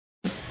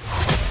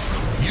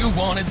You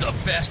wanted the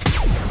best.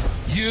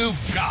 You've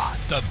got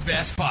the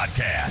best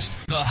podcast.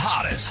 The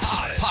hottest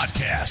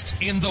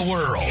podcast in the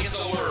world.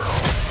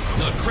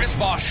 The Chris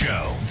Voss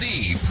Show,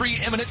 the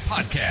preeminent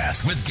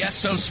podcast with guests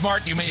so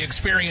smart you may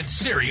experience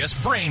serious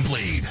brain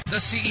bleed.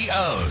 The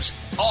CEOs,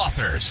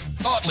 authors,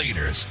 thought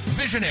leaders,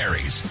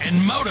 visionaries,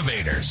 and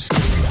motivators.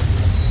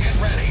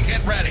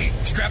 Get ready.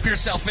 Strap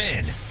yourself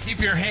in. Keep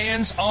your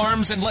hands,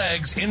 arms, and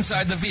legs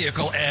inside the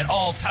vehicle at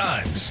all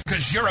times,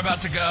 because you're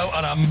about to go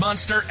on a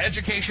monster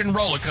education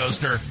roller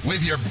coaster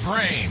with your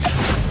brain.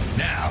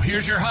 Now,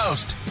 here's your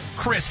host,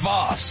 Chris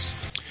Voss.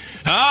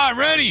 I'm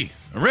ready.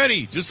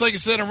 Just like I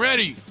said, I'm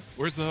ready.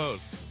 Where's the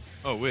host?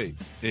 Oh, wait.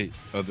 Hey,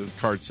 the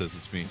card says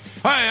it's me.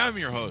 Hi, I'm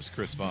your host,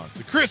 Chris Voss.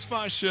 The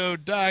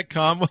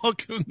ChrisVossShow.com.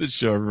 Welcome to the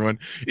show, everyone.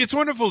 It's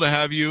wonderful to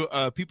have you.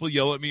 People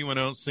yell at me when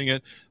I don't sing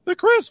it. The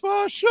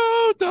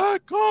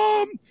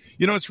ChrisVossShow.com.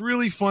 You know, it's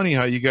really funny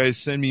how you guys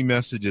send me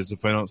messages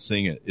if I don't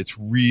sing it. It's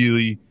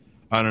really,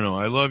 I don't know.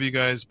 I love you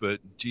guys,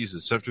 but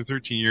Jesus, after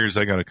 13 years,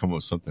 I got to come up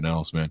with something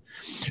else, man.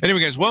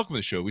 Anyway, guys, welcome to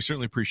the show. We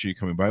certainly appreciate you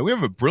coming by. We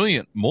have a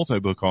brilliant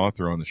multi-book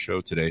author on the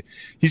show today.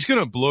 He's going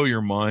to blow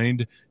your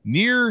mind.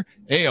 Nir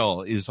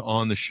Eyal is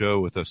on the show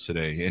with us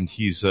today, and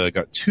he's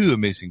got two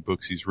amazing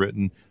books he's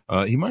written.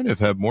 He might have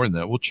had more than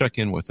that. We'll check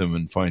in with him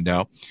and find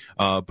out.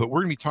 But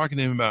we're going to be talking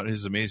to him about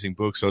his amazing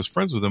books. I was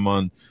friends with him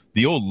on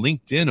the old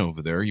LinkedIn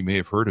over there. You may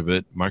have heard of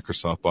it.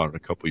 Microsoft bought it a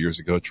couple years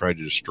ago, tried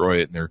to destroy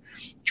it, and they're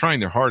trying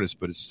their hardest,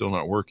 but it's still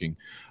not working.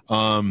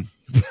 But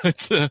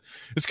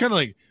it's kind of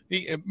like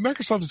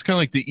Microsoft is kind of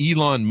like the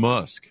Elon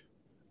Musk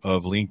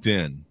of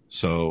LinkedIn.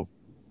 So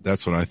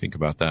that's what I think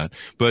about that.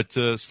 But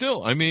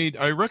still, I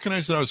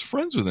recognized that I was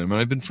friends with him,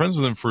 and I've been friends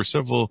with him for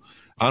several.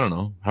 I don't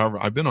know. However,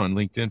 I've been on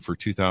LinkedIn for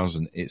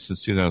 2008,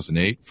 since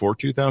 2008, for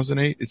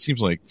 2008. It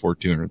seems like for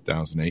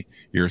 200,008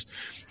 years.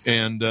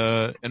 And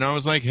I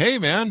was like, hey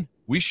man,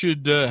 we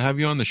should, have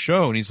you on the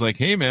show. And he's like,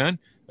 hey man,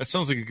 that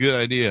sounds like a good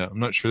idea. I'm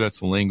not sure that's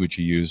the language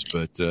he used,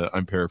 but,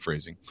 I'm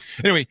paraphrasing.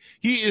 Anyway,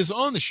 he is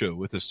on the show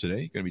with us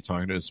today. He's going to be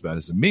talking to us about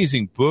his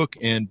amazing book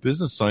and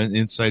business science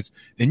insights.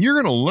 And you're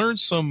going to learn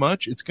so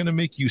much. It's going to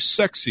make you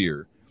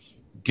sexier,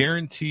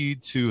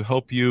 guaranteed to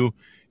help you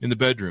in the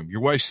bedroom.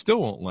 Your wife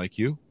still won't like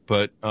you,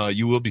 but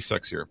you will be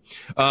sexier.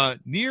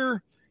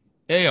 Nir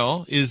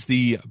Eyal is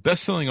the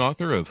best-selling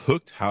author of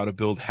Hooked, How to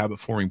Build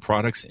Habit-Forming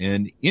Products,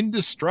 and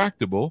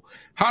Indistractable,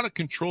 How to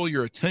Control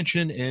Your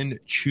Attention and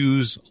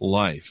Choose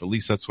Life. At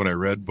least that's what I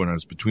read when I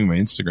was between my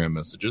Instagram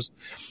messages.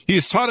 He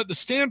is taught at the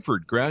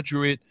Stanford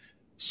Graduate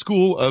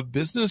School of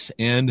Business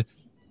and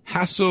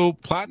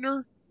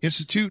Hasso-Plattner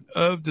Institute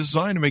of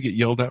Design. I may get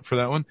yelled at for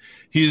that one.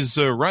 His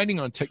writing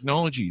on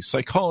technology,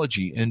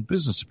 psychology, and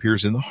business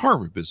appears in the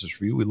Harvard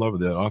Business Review. We love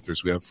the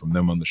authors we have from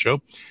them on the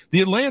show. The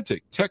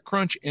Atlantic,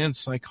 TechCrunch, and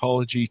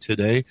Psychology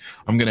Today.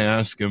 I'm going to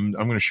ask him,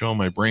 I'm going to show him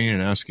my brain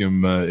and ask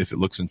him if it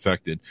looks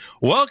infected.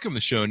 Welcome to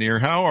the show, Nir.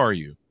 How are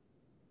you?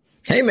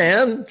 Hey,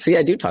 man. See,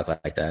 I do talk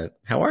like that.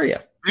 How are you?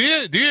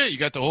 Yeah, you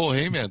got the whole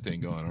hey man thing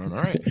going on.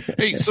 All right.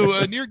 Hey,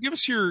 so Nir, give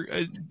us your,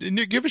 did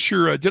I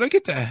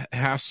get the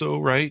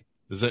Hasso right?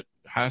 Is that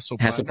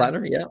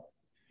Hasso-Plattner?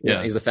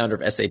 Yeah. He's the founder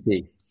of SAP.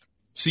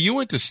 So you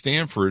went to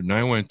Stanford and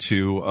I went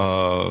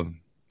to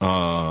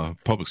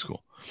public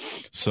school.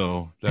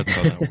 So that's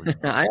how that works.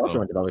 I also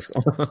went to public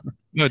school.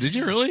 No, did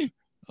you really?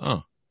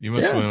 Oh, you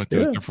must have went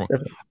to a different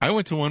one. I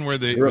went to one where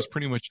it was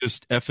pretty much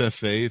just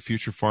FFA,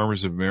 Future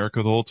Farmers of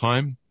America, the whole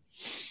time.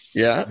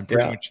 Yeah.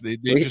 Much they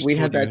we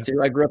had that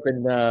too. I grew up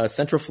in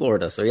Central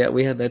Florida. So yeah,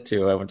 we had that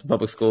too. I went to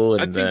public school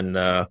and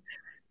then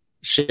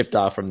shipped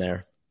off from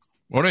there.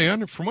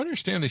 From what I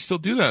understand, they still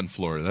do that in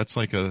Florida. That's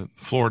like a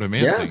Florida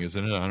man thing,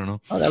 isn't it? I don't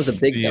know. Oh, that was a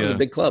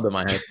big club in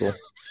my high school.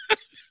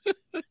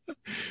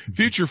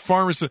 Future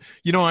Farmers.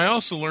 You know, I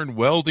also learned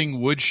welding,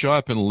 wood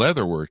shop, and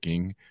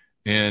leatherworking,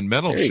 and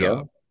metal shop.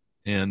 Go.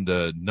 And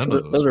none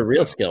of those are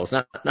real skills,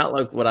 not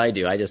like what I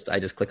do. I just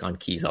click on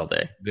keys all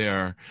day. They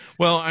are.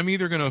 Well, I'm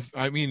either gonna.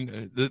 I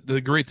mean,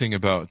 the great thing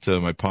about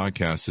my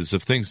podcast is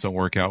if things don't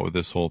work out with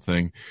this whole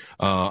thing,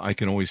 I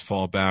can always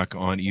fall back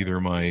on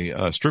either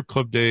my strip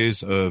club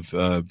days of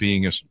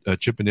being a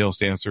Chippendales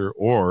dancer,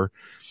 or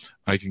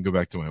I can go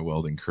back to my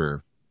welding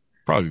career.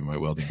 Probably my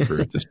welding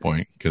career at this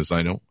point, because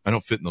I don't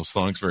fit in those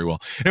songs very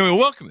well. Anyway,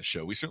 welcome to the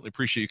show. We certainly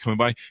appreciate you coming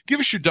by. Give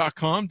us your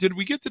 .com. Did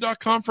we get the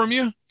 .com from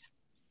you?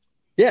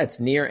 Yeah, it's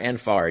Nir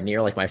Anfar.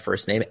 Nir like my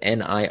first name,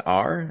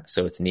 N-I-R.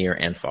 So it's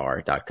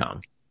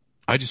niranfar.com.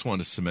 I just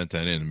wanted to cement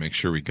that in and make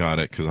sure we got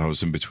it because I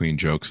was in between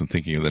jokes and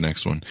thinking of the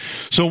next one.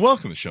 So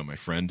welcome to the show, my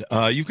friend.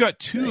 You've got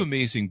two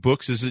amazing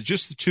books. Is it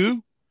just the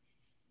two?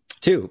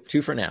 Two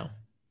for now.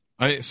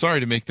 Sorry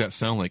to make that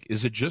sound like,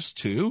 is it just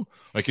two?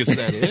 Like, is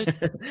that it?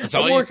 That's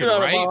all I'm you can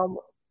write? Mom.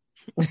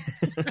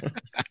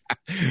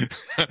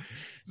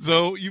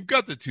 So you've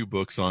got the two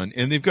books on,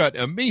 and they've got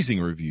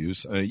amazing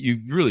reviews. You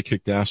really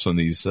kicked ass on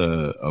these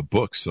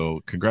books,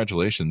 so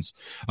congratulations.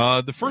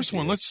 The first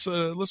one, let's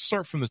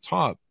start from the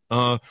top.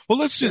 Well,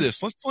 let's do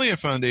this. Let's lay a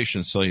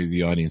foundation, sell you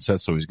the audience.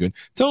 That's always good.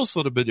 Tell us a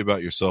little bit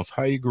about yourself,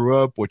 how you grew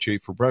up, what you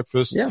ate for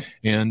breakfast,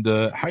 and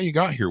how you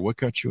got here. What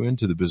got you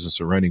into the business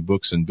of writing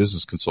books and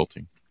business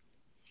consulting?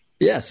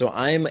 Yeah, so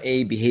I'm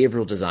a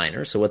behavioral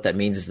designer. So what that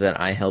means is that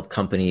I help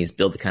companies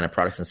build the kind of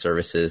products and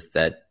services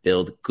that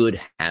build good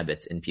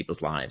habits in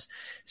people's lives.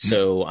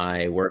 So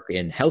I work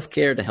in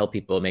healthcare to help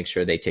people make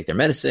sure they take their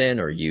medicine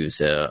or use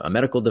a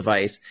medical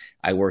device.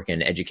 I work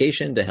in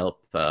education to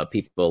help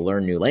people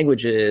learn new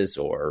languages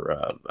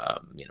or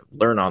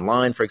learn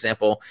online, for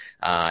example.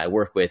 I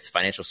work with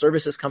financial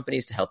services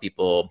companies to help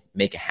people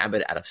make a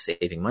habit out of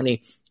saving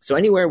money. So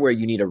anywhere where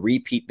you need a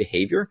repeat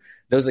behavior,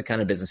 those are the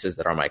kind of businesses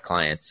that are my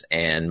clients.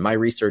 And my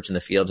research in the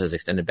field has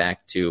extended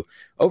back to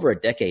over a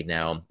decade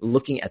now,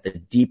 looking at the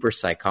deeper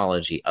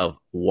psychology of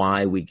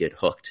why we get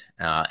hooked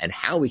and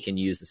how we can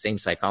use the same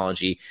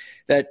psychology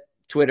that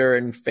Twitter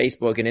and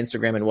Facebook and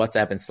Instagram and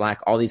WhatsApp and Slack,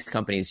 all these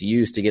companies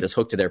use to get us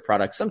hooked to their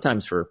products,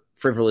 sometimes for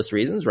frivolous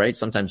reasons, right?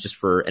 Sometimes just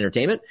for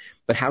entertainment.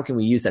 But how can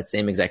we use that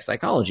same exact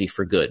psychology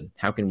for good?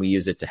 How can we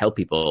use it to help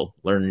people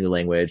learn a new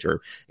language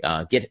or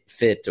get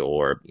fit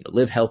or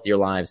live healthier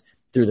lives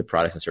through the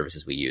products and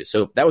services we use?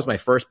 So that was my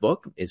first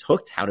book, is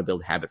Hooked, How to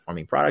Build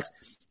Habit-Forming Products.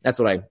 That's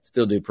what I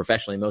still do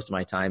professionally. Most of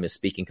my time is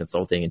speaking,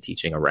 consulting, and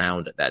teaching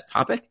around that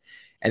topic.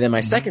 And then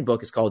my second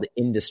book is called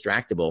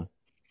Indistractable,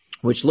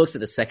 which looks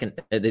at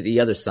the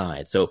other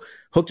side. So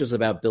Hooked was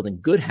about building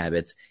good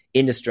habits.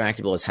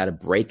 Indistractable is how to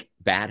break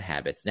bad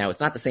habits. Now, it's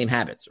not the same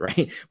habits,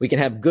 right? We can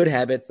have good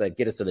habits that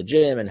get us to the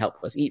gym and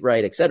help us eat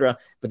right, et cetera.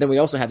 But then we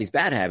also have these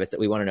bad habits that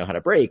we want to know how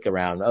to break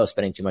around,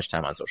 spending too much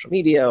time on social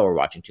media or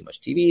watching too much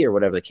TV or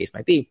whatever the case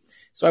might be.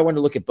 So I wanted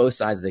to look at both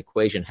sides of the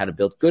equation, how to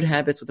build good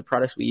habits with the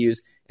products we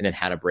use, and then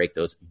how to break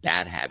those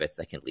bad habits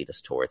that can lead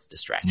us towards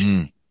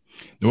distraction.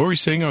 What were you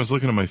saying? I was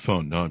looking at my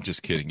phone. No, I'm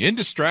just kidding.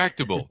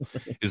 Indistractable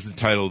is the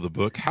title of the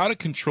book. How to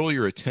control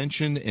your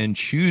attention and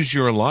choose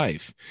your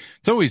life.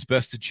 It's always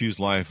best to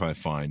choose life, I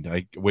find.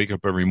 I wake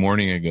up every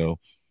morning and go,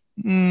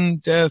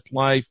 death,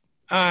 life.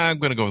 I'm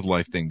going to go with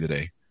life thing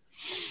today.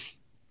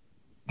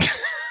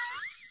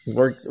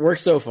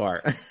 Works so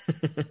far.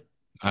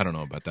 I don't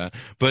know about that.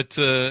 But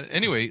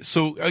anyway,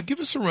 so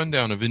give us a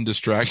rundown of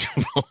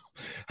Indistractable.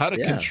 How to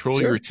control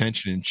your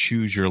attention and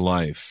choose your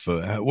life.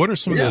 What are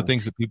some of the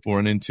things that people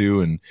run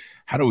into, and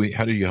how do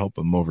you help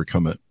them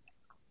overcome it?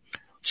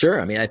 Sure.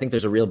 I mean, I think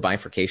there's a real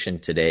bifurcation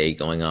today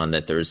going on,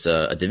 that there's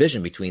a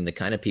division between the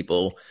kind of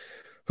people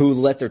who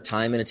let their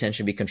time and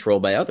attention be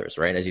controlled by others,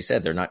 right? As you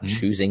said, they're not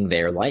choosing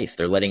their life.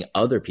 They're letting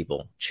other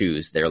people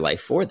choose their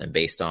life for them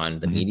based on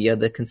the media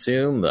they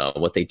consume,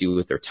 what they do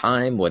with their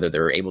time, whether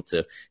they're able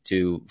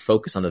to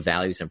focus on the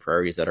values and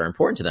priorities that are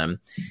important to them.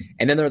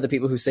 And then there are the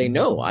people who say,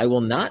 no, I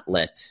will not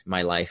let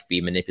my life be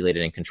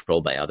manipulated and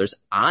controlled by others.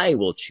 I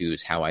will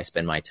choose how I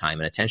spend my time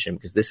and attention,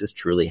 because this is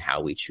truly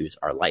how we choose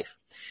our life.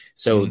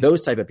 So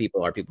those type of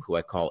people are people who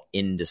I call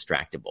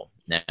indistractable.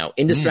 Now,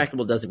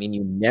 indistractable doesn't mean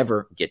you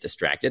never get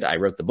distracted. I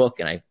wrote the book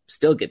and I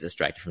still get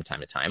distracted from time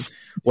to time.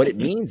 What it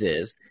means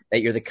is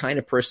that you're the kind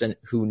of person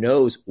who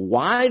knows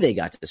why they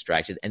got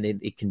distracted and they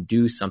can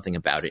do something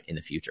about it in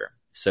the future.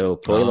 So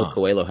Paulo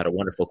Coelho had a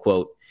wonderful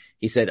quote.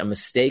 He said, a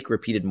mistake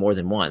repeated more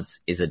than once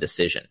is a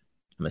decision.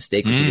 A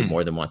mistake repeated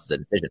more than once is a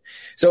decision.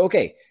 So,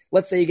 okay,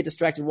 let's say you get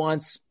distracted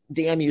once.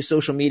 Damn you,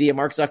 social media,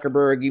 Mark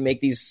Zuckerberg, you make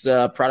these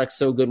products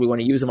so good, we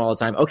want to use them all the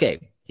time.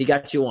 Okay, he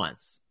got you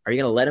once. Are you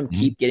going to let him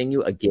keep getting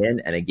you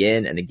again and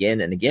again and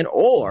again and again?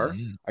 Or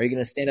are you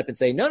going to stand up and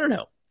say,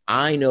 no,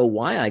 I know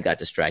why I got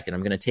distracted.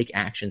 I'm going to take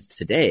actions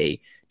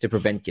today to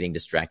prevent getting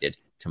distracted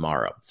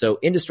tomorrow. So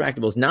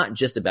Indistractable is not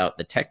just about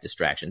the tech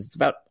distractions. It's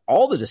about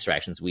all the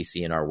distractions we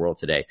see in our world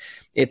today.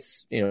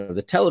 It's,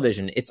 the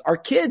television, it's our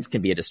kids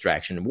can be a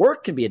distraction.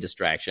 Work can be a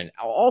distraction.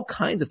 All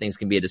kinds of things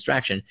can be a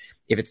distraction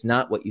if it's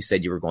not what you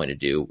said you were going to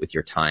do with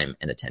your time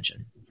and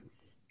attention.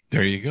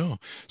 There you go.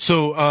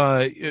 So,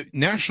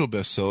 national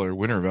bestseller,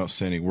 winner of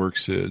outstanding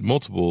works,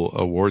 multiple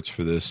awards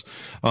for this.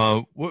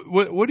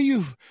 What do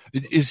you,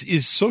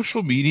 is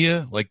social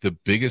media like the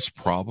biggest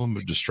problem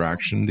of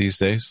distraction these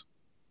days?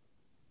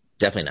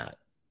 Definitely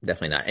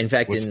not. In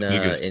fact,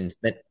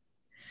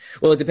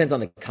 well, it depends on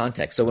the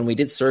context. So when we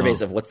did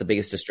surveys of what's the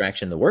biggest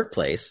distraction in the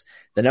workplace,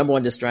 the number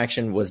one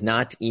distraction was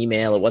not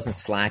email. It wasn't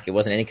Slack. It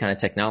wasn't any kind of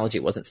technology.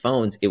 It wasn't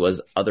phones. It was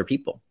other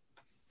people.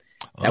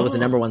 That was the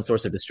number one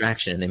source of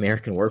distraction in the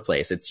American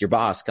workplace. It's your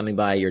boss coming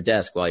by your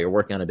desk while you're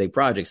working on a big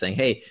project saying,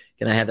 hey,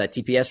 can I have that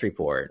TPS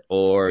report?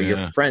 Or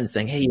your friend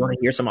saying, hey, you want to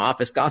hear some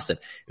office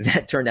gossip?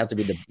 That turned out to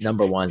be the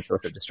number one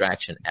source of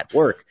distraction at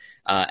work.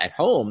 At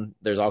home,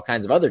 there's all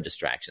kinds of other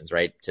distractions,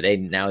 right? Today,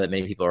 now that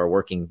many people are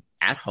working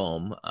at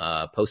home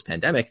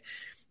post-pandemic,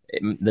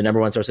 the number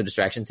one source of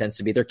distraction tends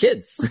to be their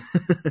kids,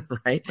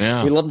 right?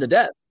 Yeah. We love them to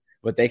death.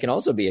 But they can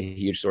also be a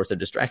huge source of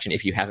distraction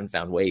if you haven't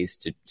found ways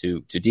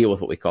to deal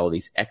with what we call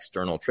these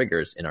external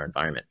triggers in our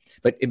environment.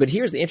 But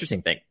here's the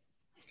interesting thing.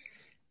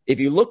 If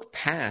you look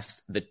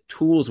past the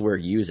tools we're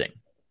using,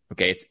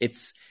 okay,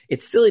 it's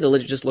silly to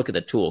just look at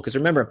the tool. Because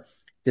remember,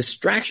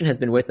 distraction has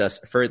been with us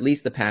for at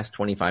least the past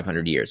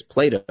 2,500 years.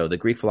 Plato, the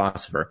Greek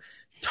philosopher,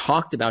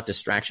 talked about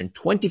distraction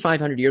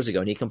 2,500 years ago,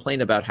 and he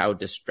complained about how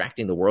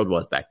distracting the world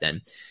was back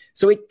then.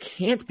 So it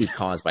can't be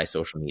caused by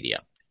social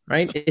media,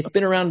 right? It's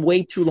been around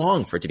way too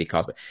long for it to be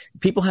caused by.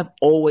 People have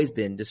always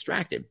been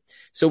distracted.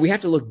 So we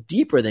have to look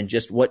deeper than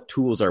just what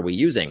tools are we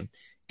using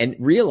and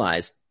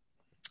realize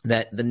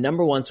that the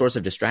number one source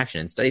of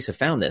distraction, and studies have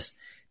found this,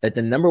 that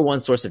the number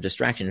one source of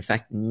distraction, in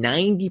fact,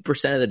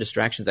 90% of the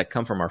distractions that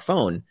come from our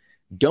phone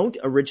don't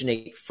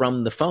originate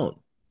from the phone.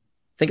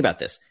 Think about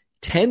this.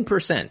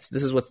 10%,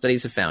 this is what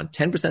studies have found,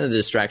 10% of the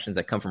distractions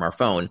that come from our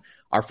phone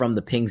are from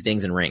the pings,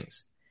 dings, and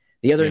rings.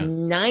 The other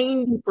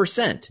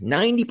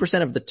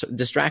 90% of the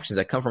distractions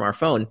that come from our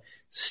phone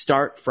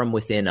start from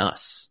within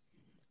us.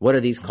 What are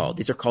these called?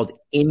 These are called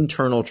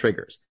internal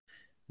triggers.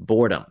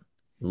 Boredom,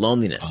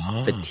 loneliness,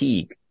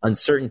 fatigue,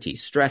 uncertainty,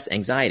 stress,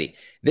 anxiety.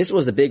 This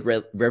was the big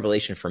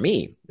revelation for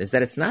me, is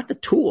that it's not the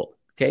tool.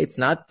 Okay. It's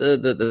not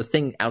the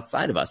thing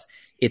outside of us.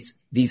 It's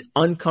these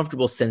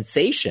uncomfortable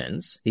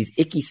sensations, these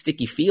icky,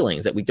 sticky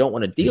feelings that we don't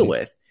want to deal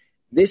with.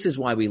 This is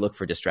why we look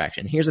for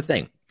distraction. Here's the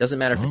thing. Doesn't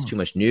matter if it's too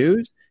much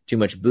news, too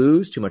much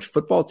booze, too much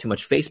football, too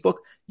much Facebook.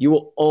 You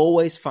will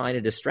always find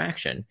a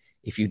distraction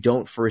if you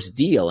don't first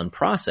deal and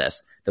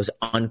process those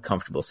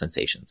uncomfortable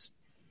sensations.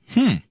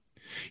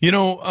 You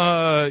know,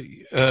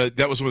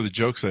 that was one of the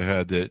jokes I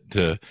had,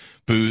 that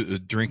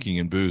drinking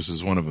and booze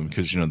is one of them,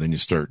 because, you know, then you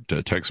start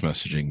text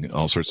messaging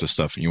all sorts of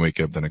stuff, and you wake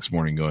up the next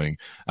morning going,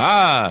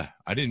 I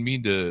didn't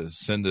mean to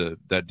send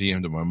that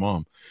DM to my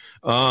mom.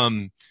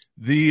 On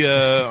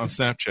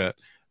Snapchat,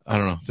 I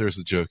don't know. There's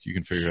the joke. You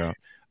can figure it out.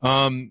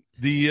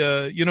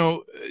 You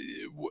know,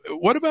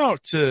 what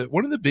about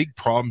one of the big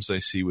problems I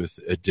see with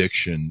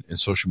addiction and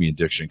social media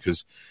addiction?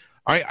 Because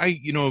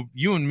you know,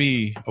 you and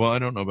me, well, I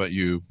don't know about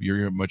you.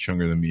 You're much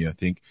younger than me, I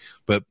think.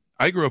 But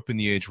I grew up in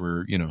the age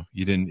where, you know,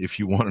 if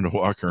you wanted to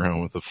walk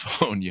around with a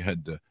phone, you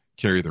had to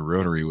carry the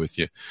rotary with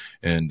you,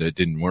 and it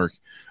didn't work,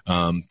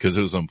 because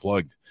it was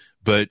unplugged.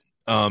 But,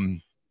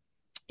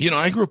 you know,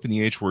 I grew up in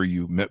the age where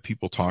you met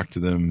people, talked to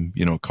them,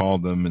 you know,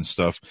 called them and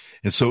stuff.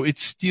 And so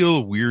it's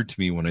still weird to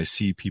me when I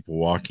see people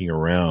walking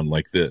around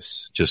like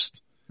this,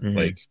 just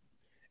like,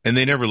 and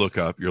they never look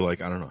up. You're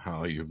like, I don't know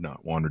how you've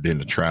not wandered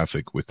into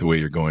traffic with the way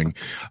you're going.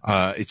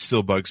 It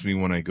still bugs me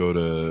when I go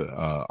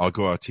to, I'll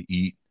go out to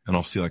eat, and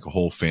I'll see like a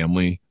whole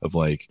family of,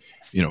 like,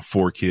 you know,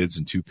 4 kids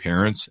and 2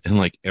 parents, and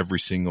like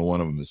every single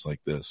one of them is like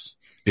this.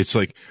 It's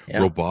like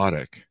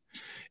robotic.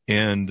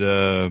 And,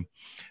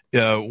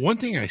 one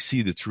thing I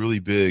see that's really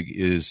big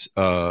is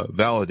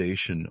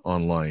validation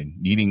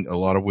online. A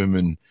lot of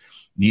women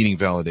needing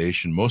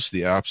validation. Most of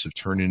the apps have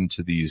turned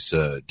into these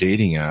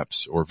dating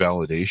apps or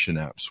validation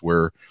apps,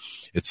 where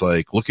it's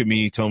like, look at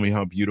me, tell me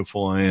how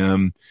beautiful I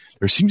am.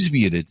 There seems to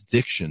be an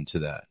addiction to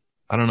that.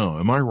 I don't know.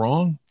 Am I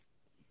wrong?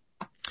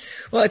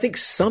 Well, I think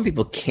some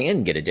people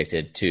can get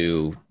addicted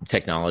to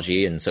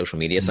technology and social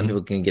media. Some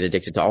people can get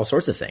addicted to all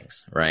sorts of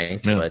things,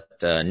 right? Yeah.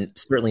 But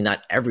certainly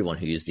not everyone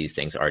who uses these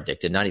things are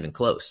addicted, not even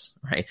close,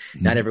 right?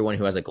 Not everyone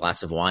who has a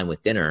glass of wine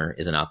with dinner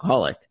is an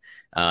alcoholic.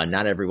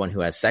 Not everyone who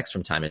has sex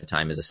from time to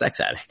time is a sex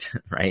addict,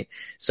 right?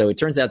 So it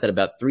turns out that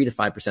about 3 to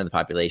 5% of the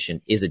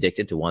population is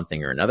addicted to one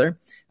thing or another.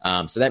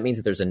 So that means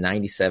that there's a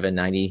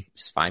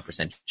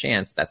 95%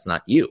 chance that's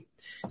not you.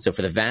 So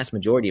for the vast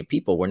majority of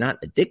people, we're not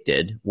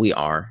addicted, we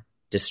are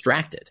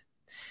distracted.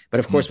 But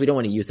of course, we don't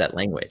want to use that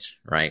language,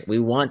 right? We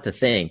want to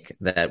think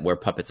that we're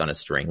puppets on a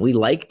string. We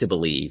like to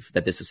believe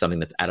that this is something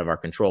that's out of our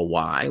control.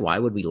 Why? Why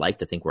would we like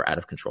to think we're out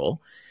of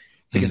control?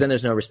 Because then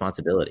there's no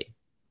responsibility,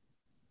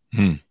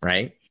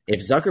 right?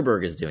 If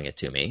Zuckerberg is doing it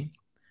to me,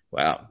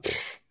 well,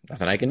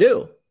 nothing I can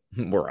do.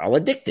 We're all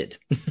addicted.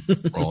 We're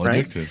all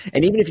right? addicted.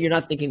 And even if you're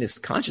not thinking this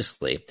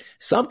consciously,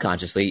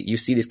 subconsciously, you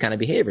see these kind of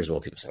behaviors. Well,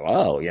 people say,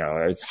 oh, you know,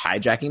 it's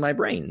hijacking my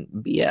brain.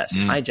 BS.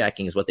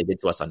 Hijacking is what they did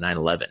to us on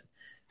 9/11.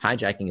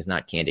 Hijacking is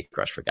not Candy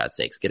Crush, for God's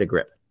sakes. Get a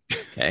grip.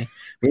 Okay.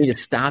 We need to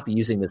stop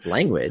using this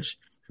language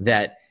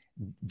that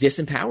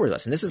disempowers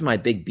us. And this is my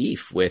big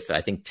beef with,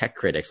 I think, tech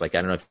critics. Like, I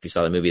don't know if you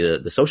saw the movie,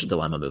 the Social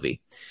Dilemma movie.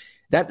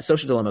 That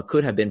Social Dilemma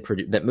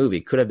that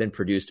movie could have been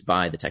produced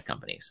by the tech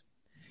companies,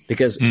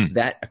 because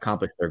that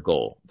accomplished their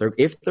goal.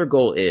 If their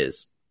goal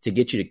is to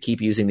get you to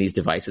keep using these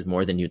devices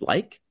more than you'd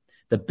like,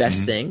 the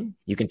best thing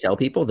you can tell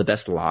people, the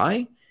best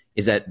lie,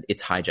 is that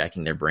it's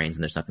hijacking their brains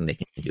and there's nothing they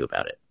can do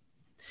about it.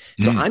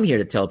 So I'm here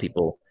to tell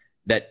people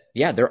that,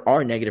 yeah, there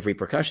are negative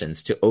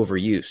repercussions to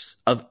overuse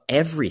of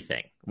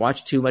everything.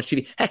 Watch too much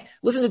TV. Heck,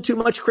 listen to too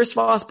much Chris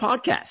Voss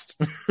podcast.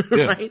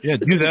 Yeah, right? Yeah,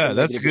 do that.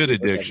 That's a good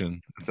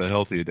addiction. That's a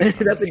healthy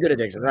addiction. That's a good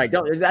addiction, right?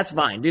 That's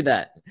fine. Do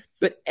that.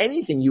 But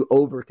anything you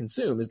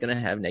overconsume is going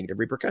to have negative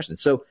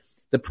repercussions. So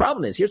the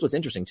problem is, here's what's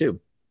interesting too,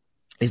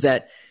 is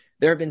that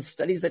there have been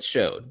studies that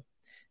showed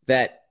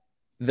that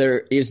there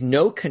is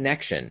no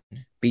connection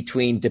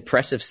between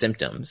depressive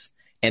symptoms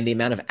and the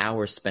amount of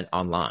hours spent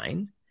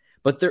online,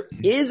 but there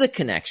is a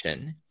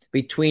connection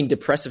between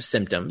depressive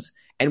symptoms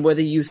and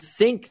whether you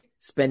think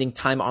spending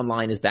time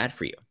online is bad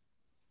for you.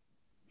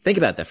 Think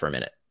about that for a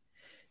minute.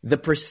 The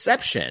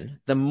perception,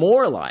 the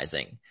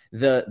moralizing,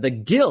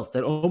 the guilt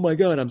that, oh my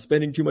God, I'm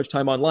spending too much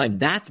time online,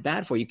 that's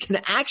bad for you,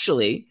 can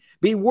actually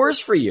be worse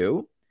for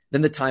you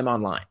than the time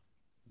online.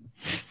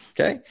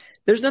 Okay?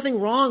 There's nothing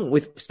wrong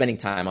with spending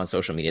time on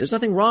social media. There's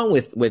nothing wrong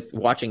with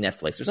watching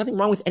Netflix. There's nothing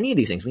wrong with any of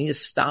these things. We need to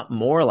stop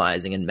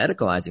moralizing and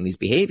medicalizing these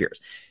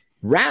behaviors.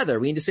 Rather,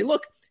 we need to say,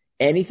 look,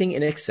 anything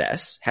in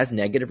excess has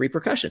negative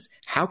repercussions.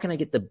 How can I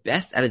get the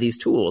best out of these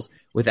tools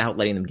without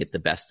letting them get the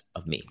best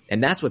of me?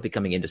 And that's what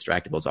becoming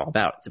indistractable is all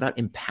about. It's about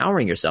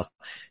empowering yourself,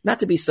 not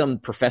to be some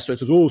professor that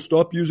says, oh,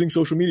 stop using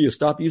social media,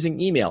 stop using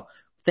email.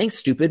 Thanks,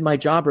 stupid. My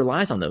job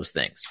relies on those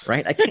things,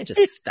 right? I can't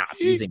just stop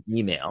using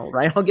email,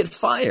 right? I'll get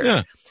fired.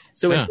 Yeah.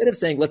 So instead of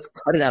saying, let's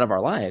cut it out of our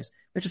lives,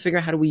 we have to figure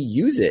out how do we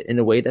use it in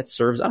a way that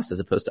serves us as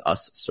opposed to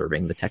us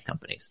serving the tech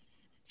companies.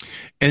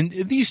 And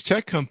these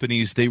tech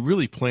companies, they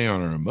really play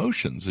on our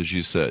emotions, as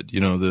you said. You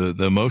know,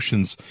 the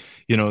emotions,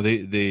 you know,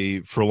 they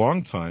for a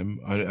long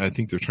time, I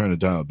think they're trying to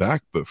dial it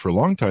back, but for a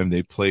long time,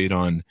 they played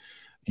on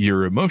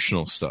your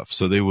emotional stuff.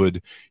 So they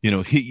would, you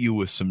know, hit you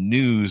with some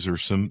news or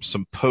some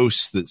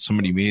posts that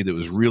somebody made that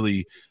was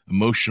really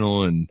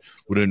emotional and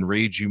would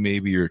enrage you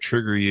maybe or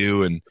trigger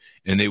you. And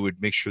they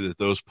would make sure that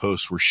those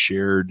posts were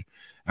shared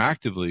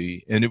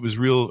actively. And it was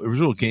real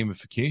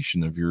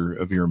gamification of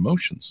your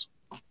emotions.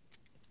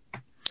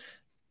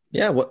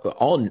 Yeah.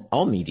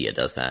 All media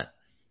does that.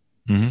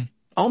 Mm-hmm.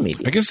 All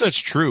media. I guess that's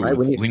true. Right?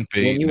 When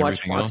you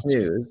watch Fox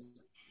News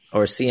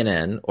or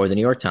CNN or the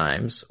New York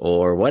Times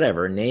or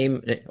whatever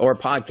or a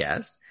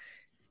podcast,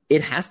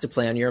 it has to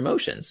play on your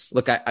emotions.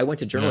 Look, I went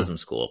to journalism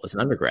school as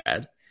an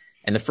undergrad,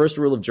 and the first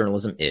rule of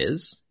journalism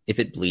is if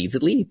it bleeds,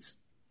 it leads.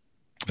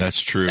 That's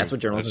true. That's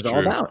what journalism is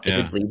all about. Yeah.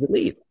 If it bleeds, it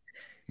leads.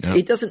 Yeah.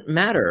 It doesn't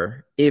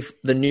matter if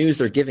the news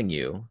they're giving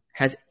you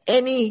has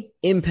any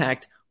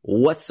impact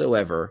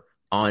whatsoever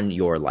on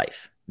your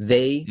life.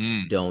 They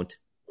don't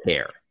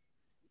care.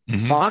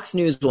 Mm-hmm. Fox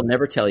News will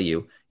never tell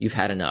you you've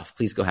had enough.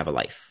 Please go have a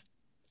life.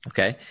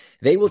 Okay.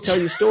 They will tell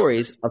you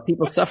stories of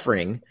people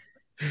suffering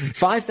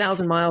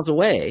 5,000 miles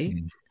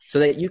away so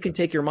that you can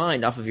take your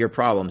mind off of your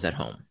problems at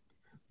home.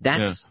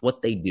 That's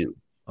what they do.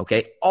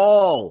 Okay.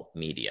 All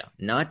media,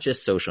 not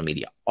just social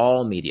media,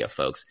 all media,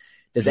 folks.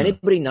 Does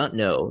anybody not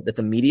know that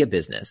the media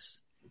business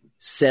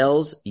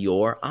sells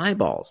your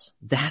eyeballs?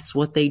 That's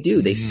what they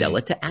do. They sell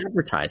it to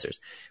advertisers.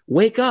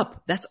 Wake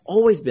up. That's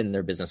always been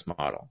their business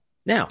model.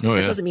 Now,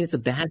 that doesn't mean it's a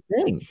bad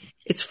thing.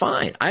 It's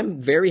fine. I'm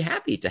very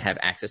happy to have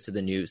access to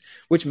the news,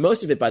 which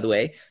most of it, by the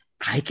way,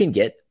 I can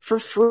get for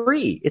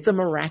free. It's a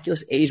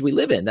miraculous age we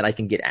live in that I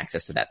can get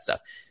access to that stuff.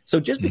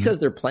 So just because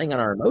they're playing on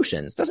our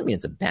emotions doesn't mean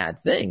it's a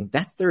bad thing.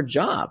 That's their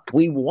job.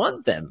 We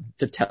want them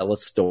to tell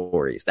us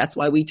stories. That's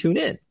why we tune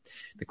in.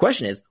 The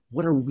question is,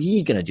 what are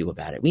we going to do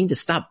about it? We need to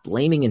stop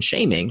blaming and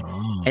shaming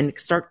and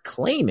start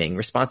claiming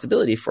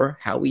responsibility for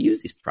how we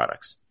use these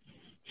products.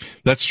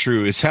 That's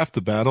true. Is half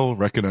the battle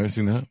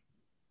recognizing that?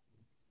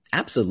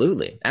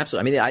 Absolutely.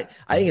 Absolutely. I mean,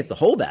 I think it's the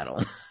whole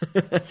battle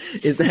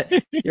is that,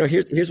 you know,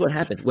 here's what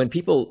happens when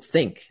people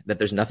think that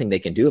there's nothing they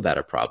can do about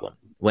a problem,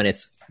 when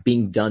it's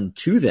being done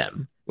to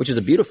them, which is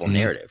a beautiful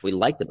narrative. We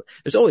like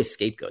there's always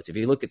scapegoats. If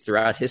you look at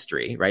throughout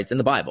history, right, it's in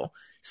the Bible,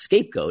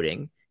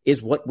 scapegoating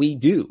is what we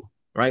do,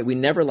 right? We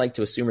never like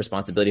to assume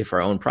responsibility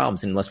for our own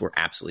problems unless we're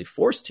absolutely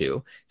forced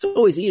to. It's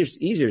always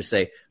easier to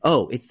say,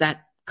 oh, it's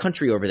that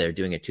country over there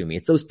doing it to me.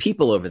 It's those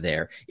people over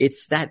there.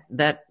 It's that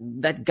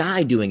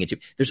guy doing it to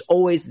me. There's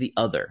always the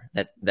other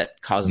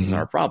that causes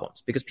our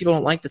problems because people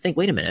don't like to think,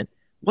 wait a minute,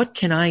 what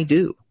can I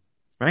do?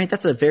 Right?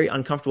 That's a very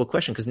uncomfortable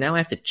question because now I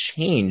have to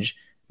change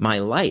my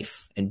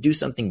life and do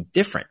something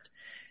different.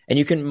 And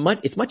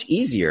it's much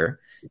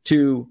easier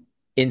to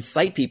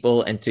incite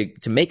people and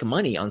to make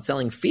money on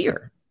selling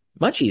fear.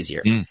 Much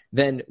easier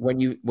than when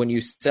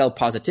you sell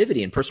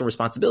positivity and personal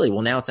responsibility.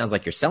 Well, now it sounds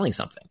like you're selling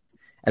something.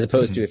 As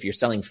opposed to if you're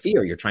selling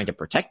fear, you're trying to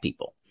protect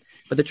people.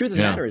 But the truth of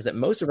the matter is that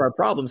most of our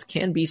problems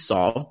can be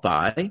solved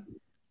by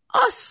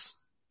us.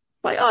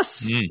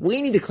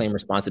 We need to claim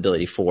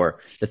responsibility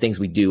for the things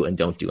we do and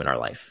don't do in our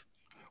life.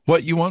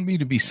 What, you want me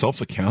to be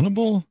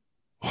self-accountable?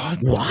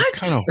 What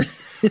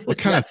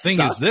kind of thing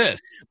is this?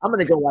 I'm going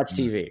to go watch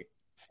TV.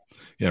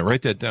 Yeah,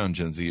 write that down,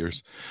 Gen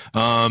Zers.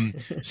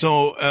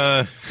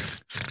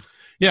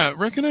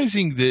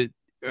 Recognizing that.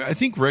 I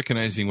think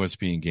recognizing what's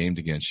being gamed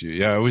against you.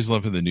 Yeah, I always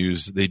love in the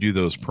news, they do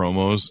those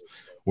promos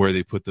where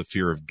they put the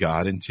fear of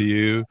God into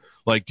you.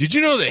 Like, did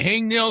you know that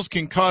hangnails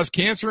can cause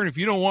cancer? And if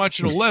you don't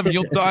watch at 11,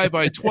 you'll die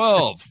by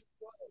 12.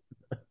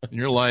 And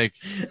you're like,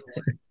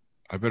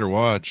 I better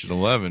watch at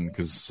 11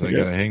 because I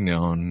got a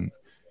hangnail. And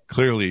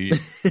clearly,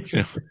 you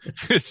know,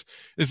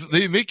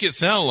 they make it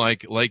sound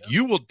like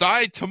you will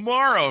die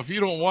tomorrow if you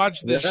don't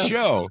watch this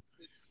show.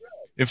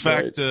 In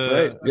fact,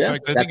 I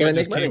think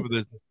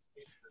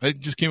I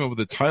just came up with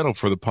a title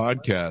for the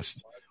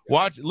podcast.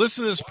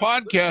 Listen to this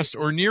podcast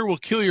or Nir will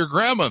kill your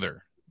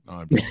grandmother. No,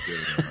 I'm just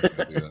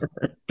kidding.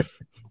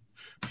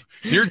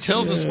 Nir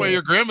tells us why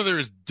your grandmother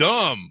is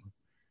dumb.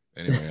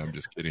 Anyway, I'm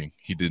just kidding.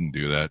 He didn't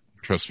do that.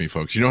 Trust me,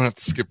 folks. You don't have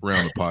to skip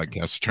around the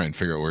podcast to try and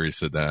figure out where he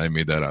said that. I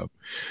made that up.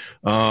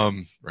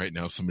 Right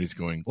now, somebody's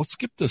going, let's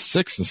skip to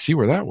 6 and see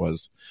where that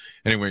was.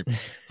 Anyway,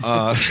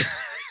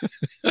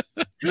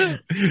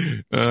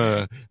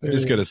 I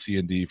just got a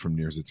C&D from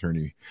Near's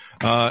attorney.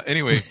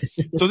 Anyway,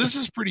 so this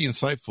is pretty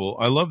insightful.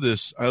 I love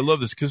this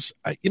because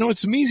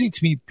it's amazing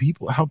to me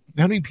how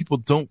many people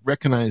don't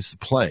recognize the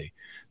play.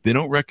 They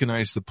don't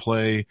recognize the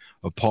play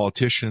of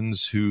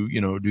politicians who,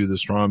 do the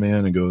straw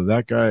man and go,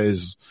 that guy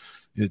is,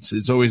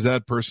 it's always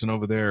that person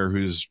over there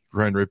who's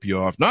trying to rip you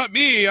off. Not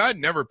me. I'd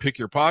never pick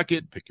your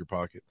pocket. And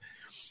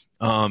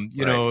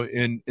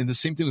the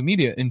same thing with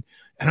media. And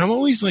I'm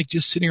always like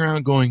just sitting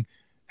around going,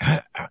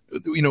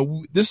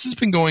 this has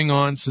been going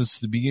on since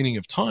the beginning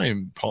of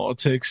time,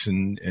 politics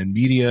and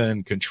media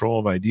and control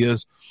of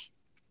ideas.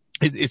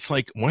 It's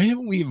like, why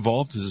haven't we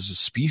evolved as a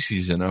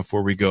species enough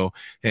where we go,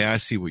 hey, I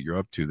see what you're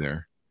up to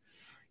there.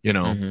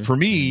 For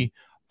me,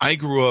 I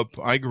grew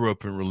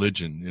up in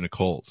religion, in a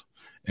cult.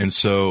 And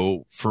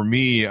so for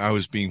me, I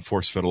was being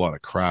force-fed a lot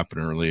of crap at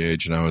an early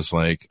age. And I was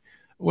like,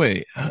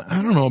 wait,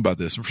 I don't know about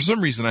this. And for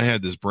some reason, I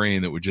had this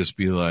brain that would just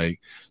be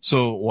like,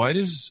 so I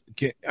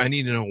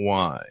need to know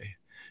why.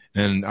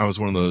 And I was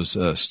one of those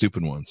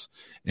stupid ones.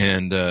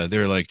 And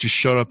they're like, just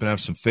shut up and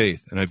have some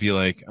faith. And I'd be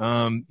like,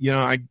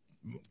 I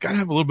got to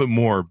have a little bit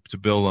more to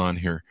build on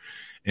here.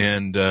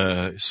 And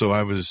so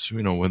I was,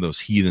 one of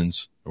those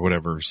heathens or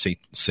whatever,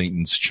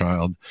 Satan's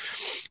child.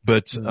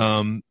 But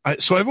so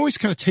I've always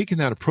kind of taken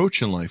that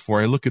approach in life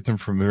where I look at them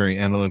from a very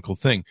analytical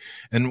thing.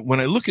 And when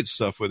I look at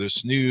stuff, whether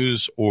it's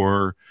news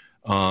or,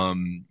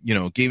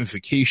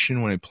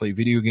 gamification, when I play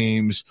video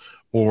games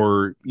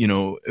or,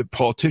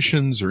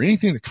 politicians or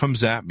anything that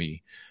comes at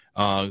me,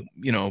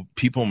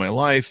 people in my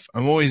life,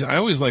 I always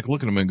like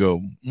looking at them and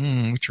go,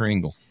 what's your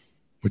angle?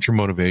 What's your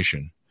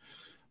motivation?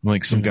 I'm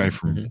like some guy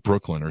from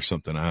Brooklyn or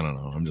something. I don't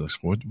know. I'm just,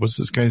 what's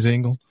this guy's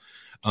angle?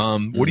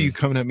 What are you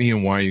coming at me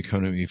and why are you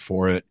coming at me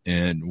for it?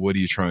 And what are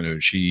you trying to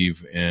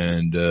achieve?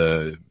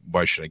 And,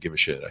 why should I give a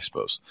shit, I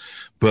suppose?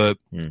 But,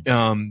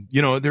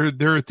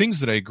 there are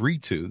things that I agree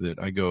to that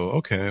I go,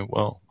 okay,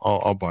 well,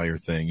 I'll buy your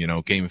thing.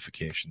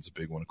 Gamification's a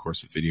big one, of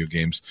course, with video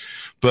games.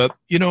 But,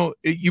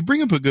 you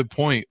bring up a good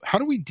point. How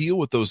do we deal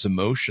with those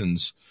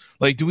emotions?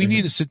 Like, do we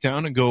need to sit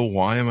down and go,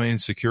 why am I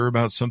insecure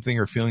about something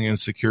or feeling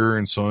insecure?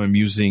 And so I'm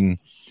using,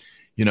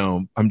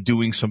 I'm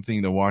doing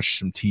something to watch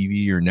some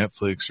TV or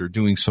Netflix or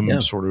doing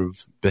some sort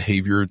of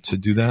behavior to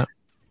do that?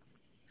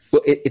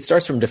 Well, it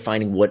starts from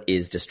defining what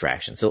is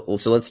distraction. So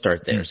let's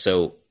start there.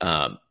 So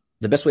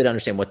the best way to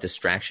understand what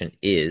distraction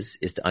is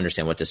to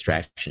understand what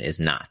distraction is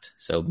not.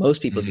 So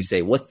most people, if you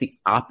say, what's the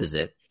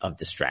opposite of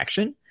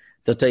distraction?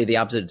 They'll tell you the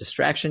opposite of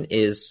distraction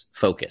is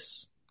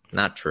focus.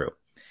 Not true.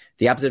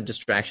 The opposite of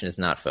distraction is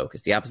not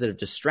focus. The opposite of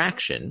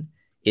distraction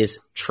is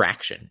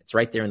traction. It's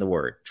right there in the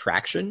word.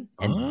 Traction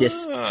and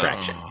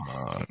distraction.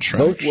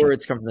 Both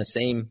words come from the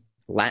same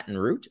Latin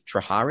root,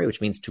 trahare,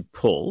 which means to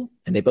pull,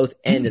 and they both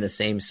end in the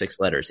same 6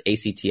 letters,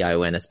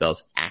 A-C-T-I-O-N, that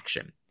spells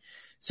action.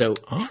 So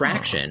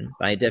traction,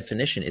 by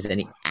definition, is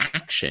any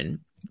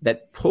action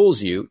that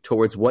pulls you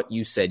towards what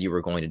you said you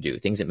were going to do,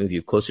 things that move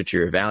you closer to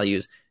your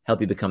values, help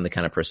you become the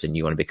kind of person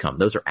you want to become.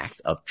 Those are acts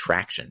of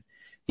traction.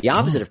 The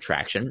opposite of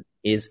traction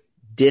is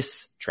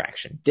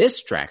distraction.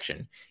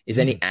 Distraction is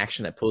any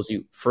action that pulls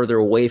you further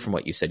away from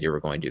what you said you were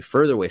going to do,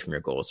 further away from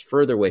your goals,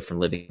 further away from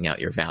living out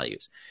your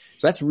values.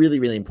 So that's really,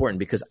 really important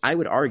because I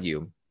would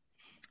argue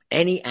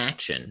any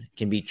action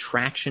can be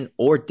traction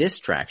or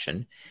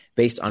distraction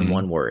based on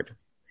one word.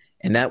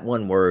 And that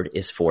one word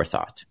is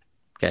forethought.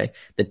 Okay.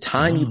 The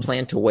time you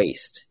plan to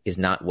waste is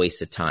not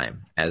wasted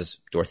time, as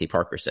Dorothy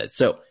Parker said.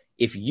 So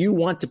if you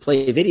want to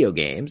play video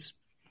games,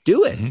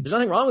 do it. There's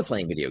nothing wrong with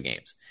playing video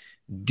games.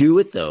 Do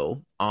it,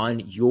 though,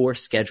 on your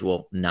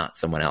schedule, not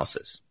someone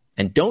else's.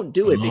 And don't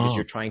do it because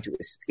you're trying to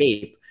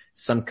escape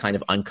some kind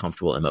of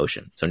uncomfortable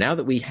emotion. So now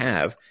that we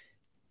have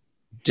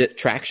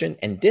traction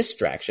and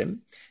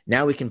distraction,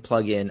 now we can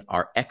plug in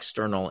our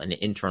external and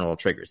internal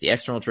triggers. The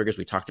external triggers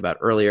we talked about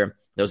earlier,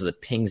 those are the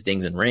pings,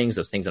 dings, and rings,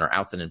 those things in our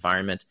outside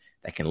environment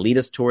that can lead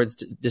us towards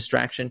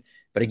distraction.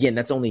 But again,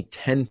 that's only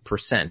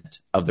 10%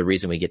 of the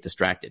reason we get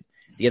distracted.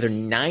 The other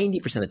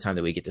 90% of the time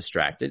that we get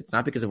distracted, it's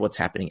not because of what's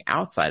happening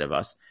outside of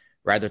us.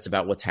 Rather, it's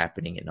about what's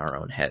happening in our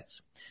own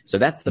heads. So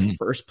that's the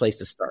first place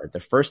to start. The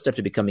first step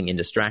to becoming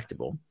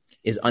indistractable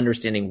is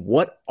understanding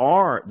what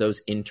are those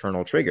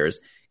internal triggers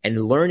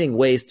and learning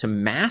ways to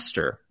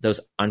master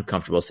those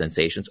uncomfortable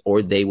sensations,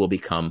 or they will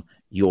become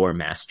your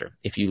master.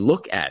 If you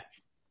look at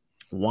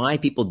why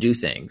people do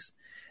things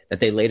that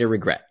they later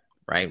regret,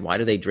 right? Why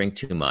do they drink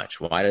too much?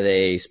 Why do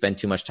they spend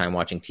too much time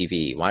watching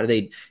TV? Why do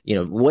they,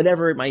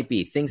 whatever it might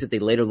be, things that they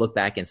later look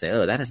back and say,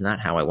 oh, that is not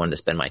how I wanted to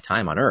spend my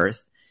time on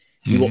earth.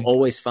 You will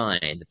always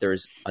find that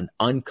there's an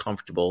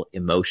uncomfortable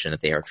emotion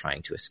that they are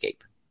trying to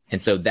escape. And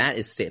so that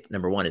is step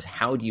number one, is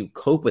how do you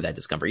cope with that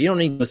discomfort? You don't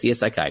need to go see a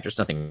psychiatrist,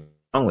 nothing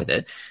wrong with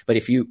it. But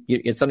if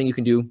it's something you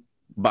can do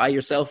by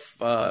yourself.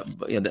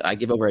 I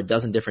give over a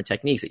dozen different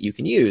techniques that you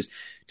can use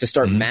to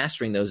start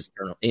mastering those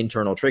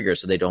internal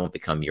triggers so they don't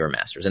become your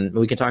masters. And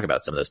we can talk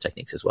about some of those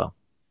techniques as well.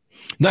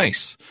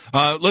 Nice.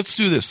 Let's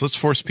do this. Let's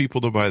force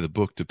people to buy the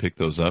book to pick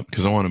those up,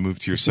 because I want to move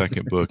to your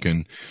second book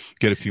and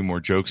get a few more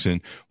jokes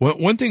in.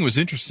 One thing was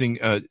interesting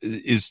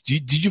is,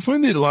 did you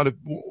find that a lot of,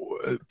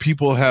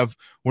 people have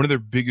one of their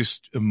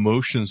biggest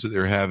emotions that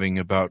they're having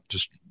about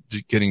just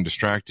getting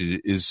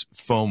distracted is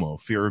FOMO,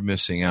 fear of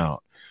missing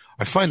out.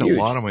 I find Huge.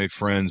 a lot of my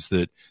friends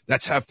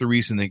that's half the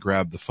reason they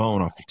grab the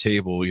phone off the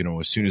table,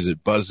 as soon as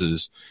it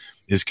buzzes,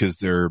 is because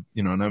they're,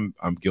 and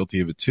I'm guilty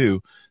of it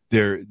too.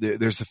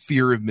 There's a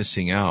fear of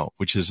missing out,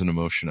 which is an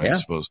emotion, I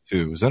suppose,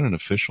 too. Is that an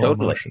official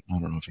emotion? I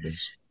don't know if it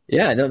is.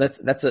 Yeah, no,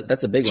 that's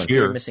a big one.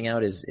 Fear of missing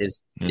out is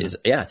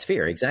it's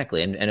fear,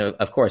 exactly. And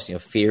of course,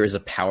 fear is a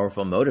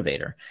powerful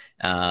motivator.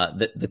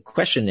 The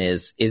question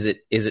is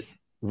it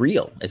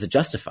real? Is it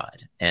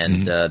justified?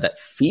 And that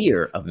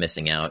fear of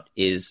missing out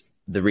is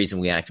the reason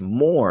we act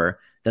more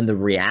than the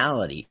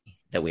reality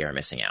that we are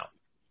missing out.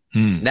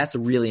 That's a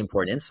really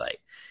important insight.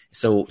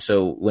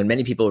 So when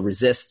many people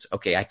resist,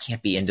 okay, I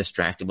can't be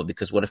indistractable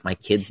because what if my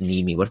kids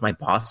need me? What if my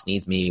boss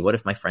needs me? What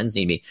if my friends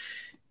need me?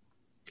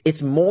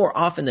 It's more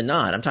often than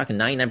not, I'm talking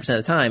 99% of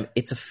the time,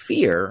 it's a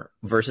fear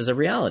versus a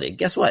reality.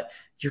 Guess what?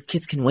 Your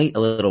kids can wait a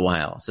little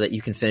while so that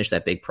you can finish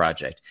that big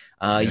project.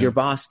 Your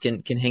boss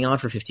can hang on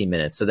for 15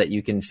 minutes so that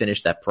you can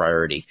finish that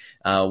priority.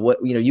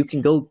 You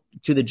can go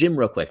to the gym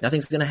real quick.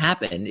 Nothing's going to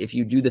happen if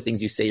you do the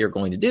things you say you're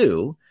going to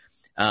do.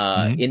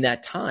 In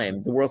that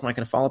time, the world's not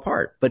going to fall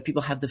apart. But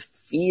people have the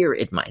fear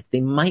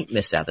they might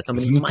miss out, that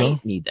somebody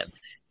might need them.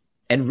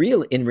 And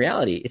in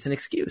reality, it's an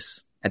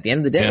excuse. At the end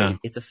of the day,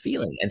 it's a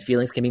feeling, and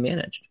feelings can be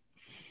managed.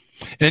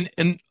 And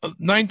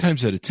 9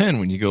 times out of 10,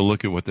 when you go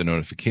look at what the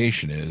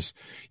notification is,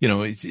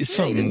 it's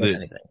something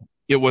that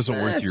it wasn't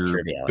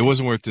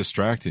worth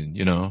distracting,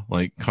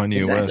 like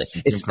Kanye West,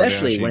 and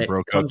especially when it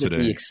comes at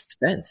the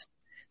expense.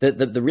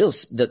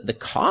 The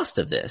cost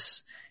of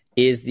this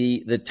is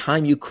the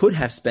time you could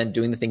have spent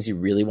doing the things you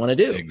really want to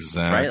do.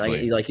 Exactly.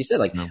 Right? Like you said,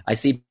 I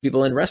see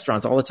people in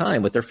restaurants all the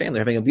time with their family,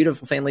 having a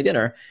beautiful family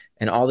dinner,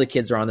 and all the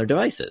kids are on their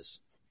devices.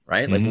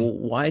 Right? Like, well,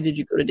 why did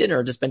you go to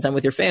dinner to spend time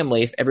with your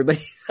family if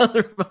everybody's on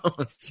their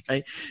phones,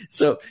 right?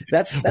 So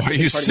that's why are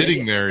you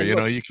sitting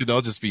there? You could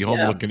all just be home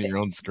looking at your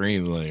own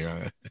screen.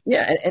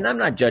 And I'm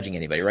not judging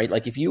anybody, right?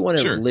 Like, if you want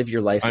to live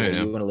your life the way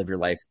you want to live your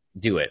life,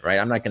 do it, right?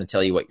 I'm not going to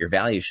tell you what your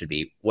values should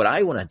be. What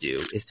I want to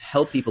do is to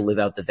help people live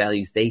out the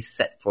values they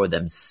set for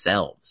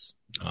themselves.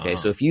 Okay,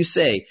 so if you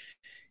say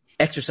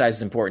exercise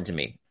is important to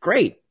me,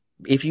 great.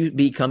 If you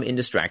become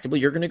indistractable,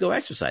 you're going to go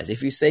exercise.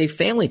 If you say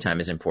family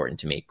time is important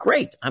to me,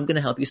 great. I'm going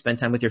to help you spend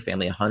time with your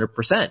family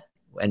 100%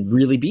 and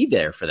really be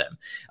there for them.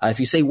 If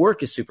you say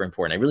work is super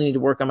important, I really need to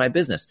work on my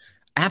business.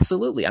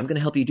 Absolutely. I'm going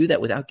to help you do that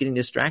without getting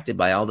distracted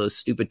by all those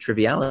stupid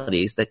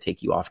trivialities that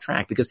take you off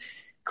track. Because,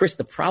 Chris,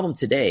 the problem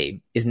today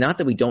is not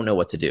that we don't know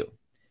what to do.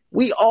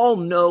 We all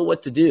know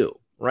what to do.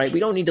 Right?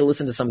 We don't need to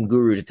listen to some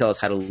guru to tell us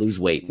how to lose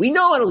weight. We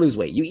know how to lose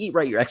weight. You eat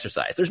right, you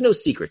exercise. There's no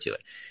secret to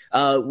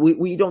it.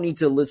 We don't need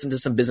to listen to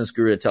some business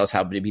guru to tell us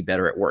how to be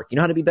better at work. You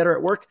know how to be better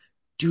at work?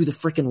 Do the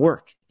freaking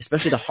work,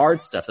 especially the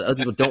hard stuff that other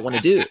people don't want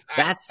to do.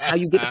 That's how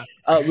you get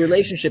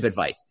relationship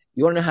advice.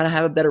 You want to know how to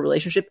have a better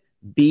relationship?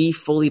 Be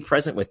fully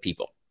present with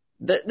people.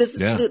 They're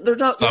not.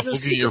 Stop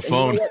looking at your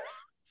phone.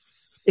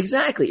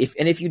 Exactly.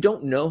 If you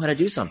don't know how to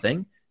do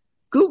something,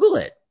 Google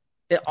it.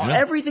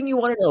 Everything you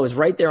want to know is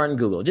right there on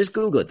Google. Just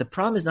Google it. The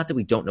problem is not that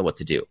we don't know what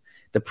to do.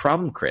 The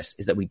problem, Chris,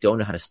 is that we don't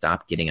know how to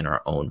stop getting in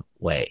our own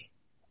way.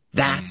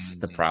 That's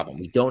the problem.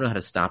 We don't know how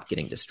to stop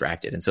getting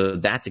distracted. And so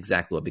that's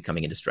exactly what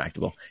becoming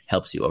indistractable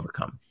helps you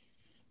overcome.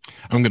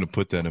 I'm going to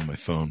put that in my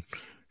phone.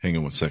 Hang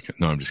on one second.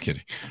 No, I'm just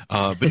kidding.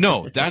 But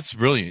no, that's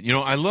brilliant.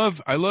 I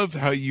love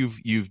how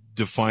you've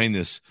defined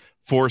this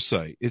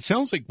foresight. It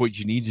sounds like what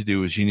you need to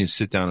do is you need to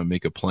sit down and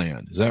make a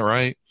plan. Is that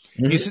right?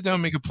 You sit down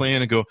and make a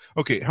plan and go,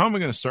 okay, how am I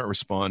going to start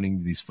responding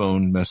to these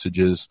phone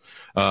messages?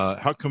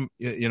 How come,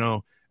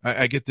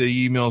 I get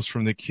the emails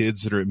from the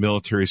kids that are at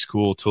military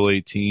school till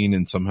 18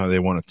 and somehow they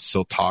want to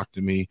still talk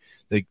to me.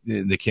 They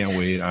can't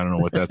wait. I don't know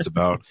what that's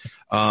about.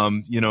 How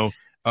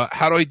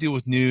do I deal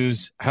with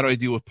news? How do I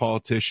deal with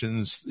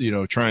politicians,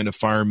 trying to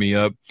fire me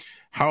up?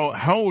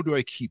 How do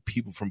I keep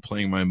people from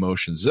playing my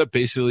emotions?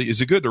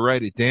 Is it good to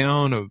write it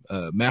down,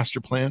 a master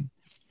plan?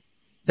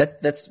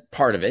 That's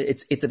part of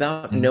it. It's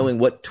about knowing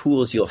what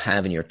tools you'll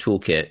have in your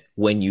toolkit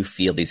when you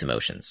feel these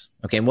emotions.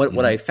 Okay. And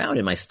what I found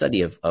in my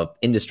study of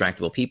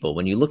indistractable people,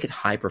 when you look at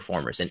high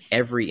performers in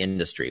every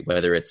industry,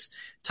 whether it's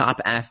top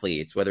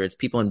athletes, whether it's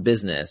people in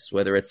business,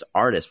 whether it's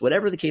artists,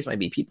 whatever the case might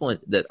be, people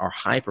that are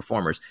high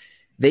performers,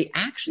 they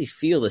actually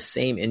feel the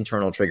same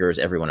internal triggers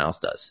everyone else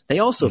does. They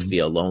also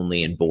feel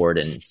lonely and bored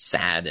and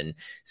sad and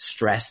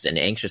stressed and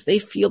anxious. They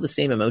feel the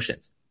same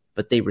emotions,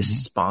 but they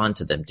respond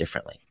to them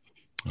differently.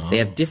 They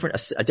have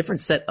a different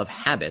set of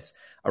habits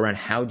around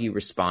how do you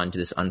respond to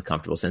this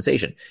uncomfortable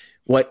sensation.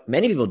 What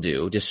many people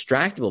do,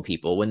 distractible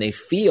people, when they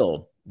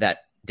feel that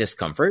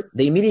discomfort,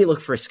 they immediately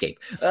look for escape.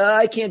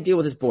 I can't deal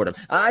with this boredom.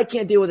 I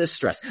can't deal with this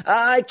stress.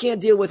 I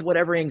can't deal with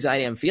whatever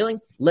anxiety I'm feeling.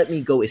 Let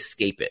me go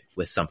escape it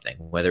with something,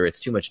 whether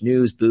it's too much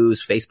news,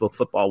 booze, Facebook,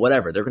 football,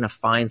 whatever. They're going to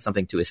find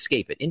something to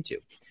escape it into.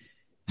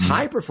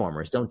 High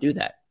performers don't do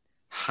that.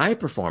 High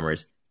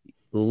performers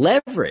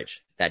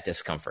leverage that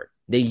discomfort.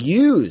 They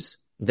use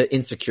the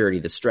insecurity,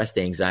 the stress,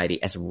 the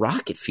anxiety as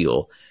rocket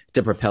fuel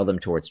to propel them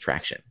towards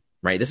traction.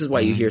 right? This is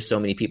why you hear so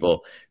many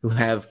people who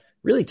have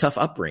really tough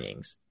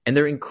upbringings and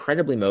they're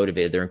incredibly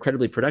motivated. They're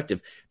incredibly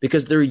productive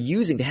because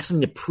they have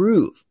something to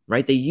prove,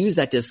 right? They use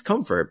that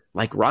discomfort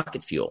like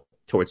rocket fuel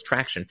towards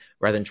traction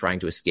rather than trying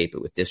to escape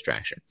it with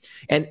distraction.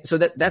 And so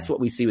that's what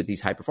we see with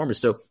these high performers.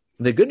 So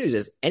the good news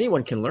is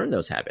anyone can learn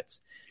those habits.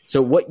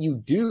 So what you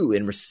do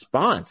in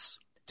response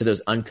to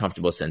those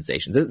uncomfortable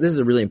sensations, this is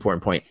a really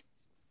important point.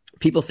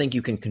 People think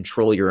you can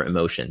control your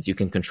emotions. You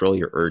can control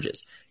your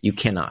urges. You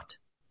cannot.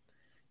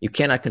 You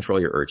cannot control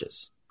your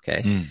urges.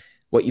 Okay.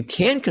 What you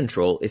can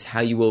control is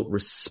how you will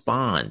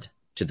respond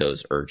to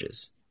those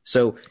urges.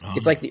 So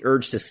it's like the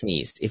urge to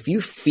sneeze. If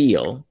you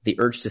feel the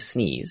urge to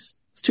sneeze,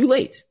 it's too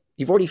late.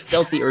 You've already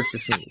felt the urge to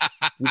sneeze.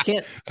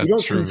 You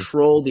don't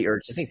control the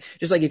urge to sneeze.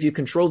 Just like if you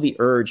control the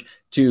urge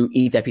to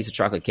eat that piece of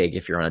chocolate cake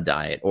if you're on a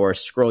diet or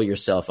scroll your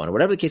cell phone or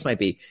whatever the case might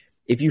be,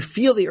 if you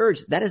feel the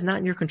urge, that is not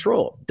in your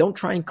control. Don't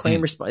try and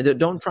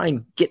don't try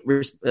and get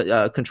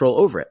control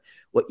over it.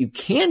 What you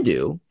can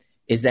do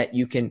is that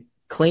you can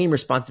claim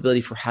responsibility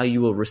for how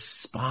you will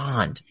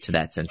respond to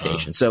that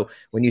sensation. So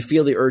when you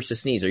feel the urge to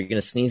sneeze, are you going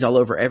to sneeze all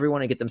over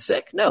everyone and get them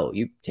sick? No,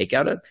 you take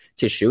out a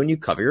tissue and you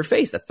cover your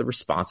face. That's the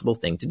responsible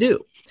thing to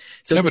do.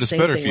 So yeah, but it's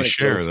better if you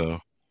share, though.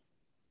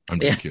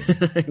 I'm just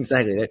kidding.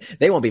 Exactly.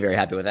 They won't be very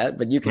happy with that,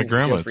 but you can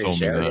feel free to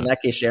share. In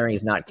that case, sharing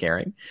is not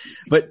caring.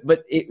 But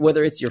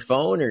whether it's your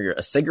phone or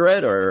a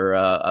cigarette or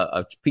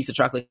a piece of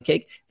chocolate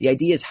cake, the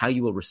idea is how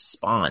you will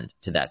respond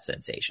to that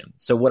sensation.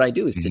 So what I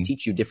do is to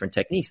teach you different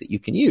techniques that you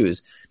can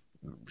use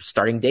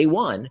starting day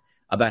one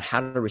about how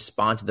to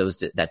respond to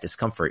that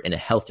discomfort in a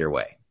healthier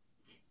way.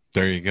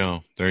 There you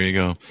go.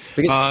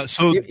 Because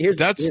here's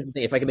the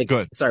thing. If I can make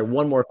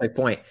one more quick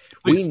point.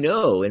 Please. We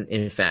know,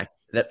 in fact,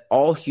 that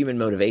all human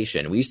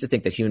motivation, we used to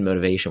think that human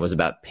motivation was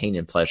about pain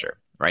and pleasure,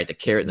 right? The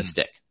carrot and the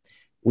stick.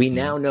 We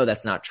now know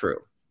that's not true.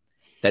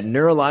 That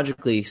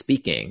neurologically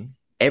speaking,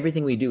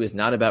 everything we do is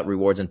not about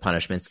rewards and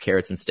punishments,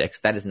 carrots and sticks.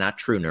 That is not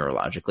true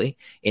neurologically.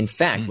 In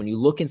fact, when you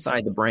look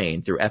inside the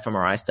brain through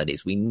fMRI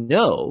studies, we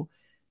know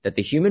that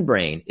the human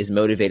brain is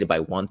motivated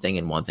by one thing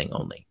and one thing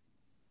only.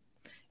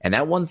 And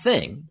that one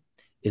thing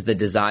is the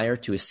desire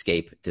to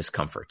escape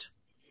discomfort.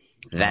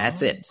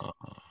 That's it.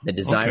 The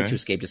desire to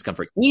escape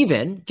discomfort.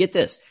 Even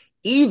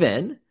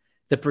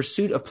the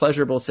pursuit of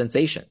pleasurable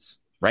sensations,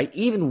 right?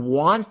 Even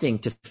wanting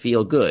to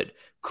feel good,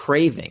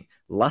 craving,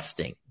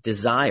 lusting,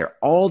 desire,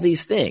 all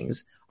these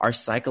things are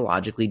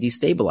psychologically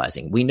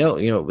destabilizing. We know,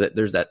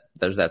 there's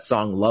that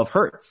song Love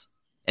Hurts.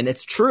 And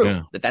it's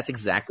true that that's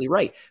exactly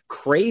right.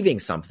 Craving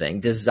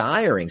something,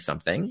 desiring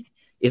something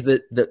is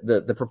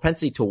the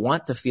propensity to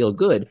want to feel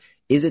good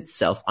is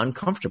itself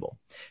uncomfortable.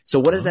 So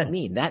what does that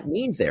mean? That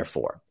means,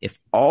 therefore, if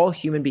all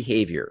human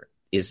behavior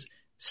is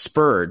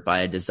spurred by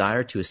a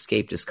desire to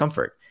escape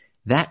discomfort,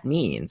 that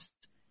means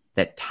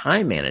that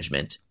time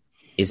management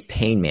is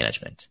pain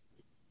management.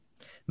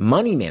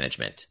 Money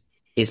management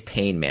is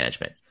pain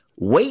management.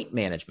 Weight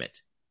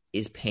management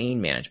is pain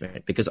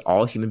management because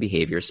all human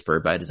behavior is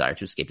spurred by a desire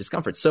to escape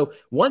discomfort. So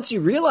once you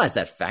realize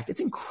that fact,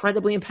 it's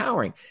incredibly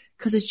empowering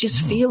because it's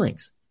just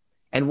feelings.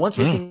 And once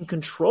we can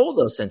control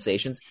those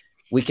sensations,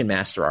 we can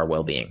master our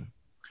well-being.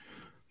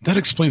 That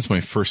explains my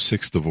first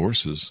 6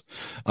 divorces.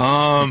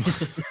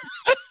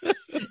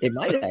 It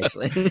might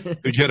actually.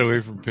 To get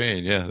away from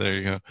pain. Yeah, there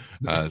you go.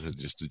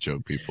 Just a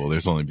joke, people.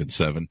 There's only been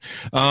 7.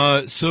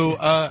 So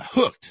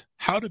Hooked,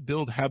 How to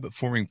Build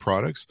Habit-Forming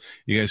Products.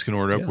 You guys can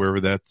order up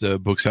wherever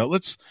that book's out.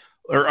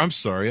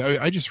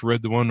 I just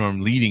read the one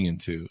I'm leading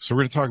into. So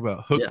we're going to talk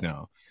about Hooked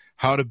now.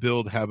 How to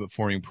Build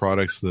Habit-Forming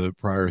Products. The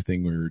prior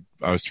thing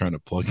I was trying to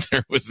plug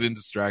there was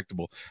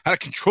Indistractable. How to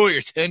Control Your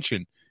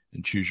Attention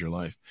and Choose Your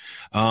Life.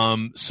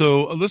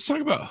 So let's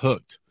talk about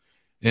Hooked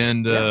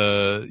and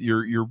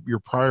your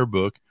prior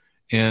book.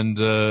 And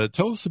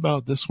tell us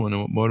about this one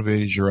and what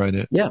motivated you to write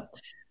it. Yeah.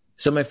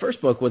 So my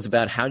first book was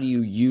about how do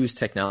you use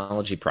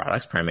technology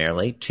products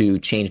primarily to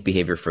change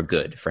behavior for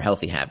good, for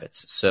healthy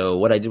habits. So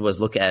what I did was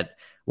look at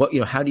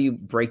how do you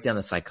break down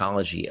the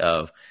psychology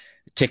of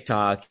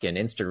TikTok and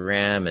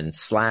Instagram and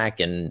Slack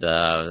and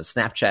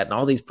Snapchat and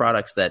all these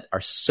products that are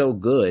so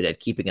good at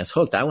keeping us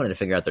hooked. I wanted to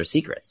figure out their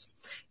secrets.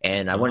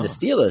 And I wanted to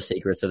steal those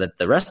secrets so that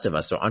the rest of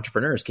us, so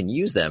entrepreneurs, can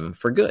use them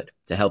for good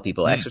to help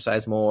people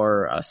exercise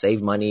more,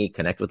 save money,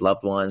 connect with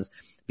loved ones,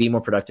 be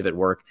more productive at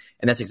work.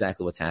 And that's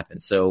exactly what's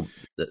happened. So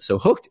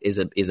Hooked is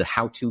a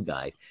how-to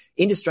guide.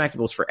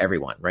 Indistractables for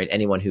everyone, right?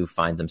 Anyone who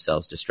finds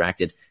themselves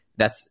distracted.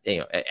 That's,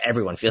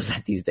 everyone feels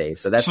that these days.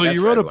 So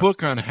you wrote a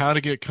book on how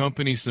to get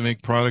companies to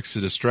make products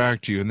to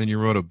distract you, and then you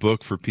wrote a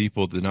book for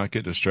people to not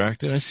get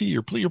distracted. I see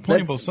you're playing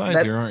both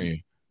sides here, aren't you?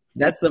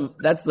 That's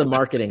the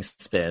marketing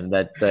spin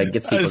that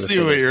gets people. I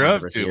see what you're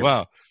up to.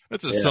 Wow.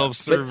 That's a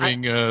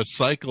self-serving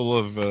cycle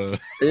of.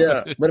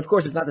 But of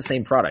course, it's not the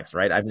same products,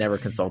 right? I've never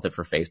consulted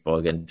for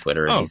Facebook and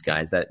Twitter and these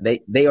guys that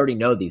they already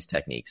know these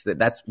techniques.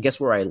 That's guess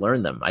where I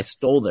learned them. I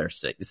stole their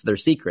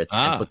secrets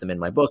and put them in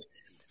my book,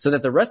 so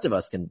that the rest of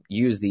us can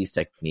use these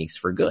techniques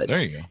for good.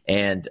 There you go.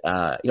 And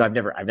I've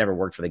never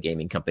worked for the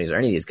gaming companies or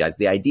any of these guys.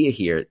 The idea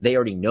here, they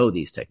already know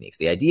these techniques.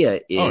 The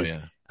idea is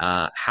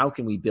how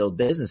can we build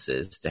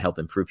businesses to help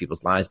improve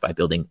people's lives by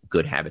building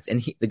good habits?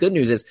 And the good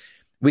news is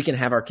we can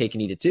have our cake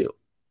and eat it too,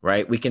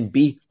 right? We can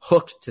be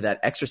hooked to that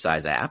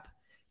exercise app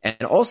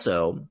and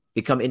also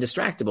become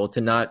indistractable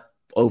to not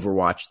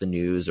overwatch the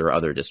news or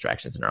other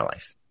distractions in our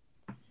life.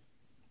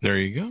 There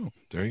you go.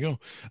 There you go.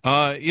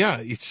 Yeah,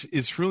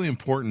 it's really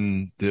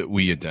important that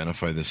we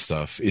identify this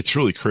stuff. It's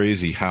really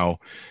crazy how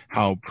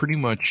pretty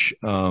much,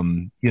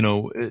 so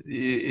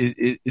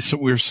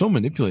we're so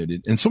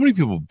manipulated and so many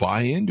people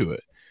buy into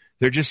it.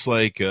 They're just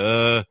like,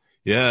 the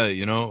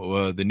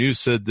news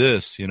said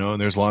this, and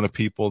there's a lot of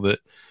people that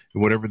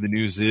whatever the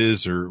news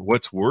is, or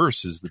what's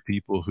worse is the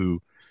people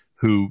who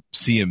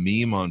see a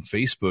meme on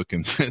Facebook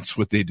and that's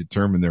what they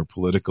determine their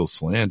political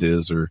slant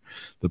is or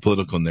the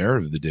political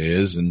narrative of the day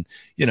is. And,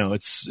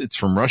 it's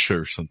from Russia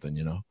or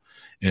something,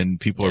 and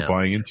people are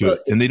buying into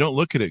it and they don't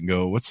look at it and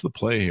go, what's the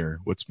play here?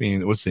 What's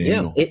the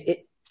angle?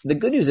 The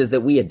good news is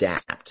that we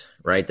adapt,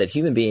 right? That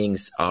human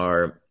beings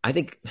are, I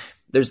think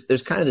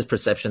there's kind of this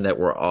perception that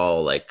we're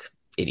all like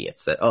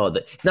idiots that,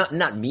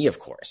 not me, of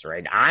course,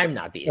 right? I'm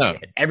not the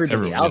idiot.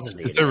 Everybody else is the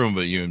idiot. It's everyone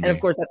but you and me. And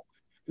of course,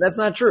 that's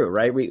not true,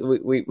 right?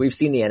 We've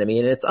seen the enemy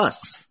and it's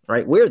us,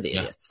 right? We're the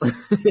idiots,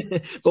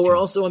 but we're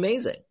also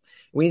amazing.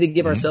 We need to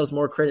give ourselves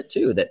more credit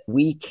too, that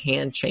we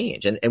can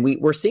change. And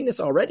we're seeing this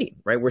already,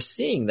 right? We're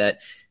seeing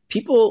that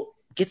people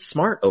get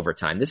smart over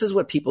time. This is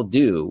what people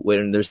do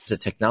when there's a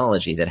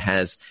technology that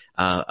has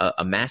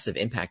a massive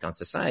impact on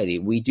society.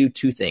 We do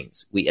two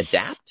things. We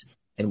adapt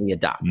and we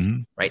adopt,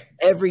 right?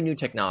 Every new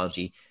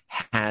technology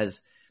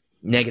has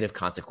negative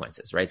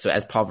consequences, right? So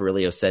as Paul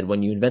Virilio said,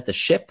 when you invent the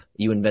ship,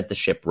 you invent the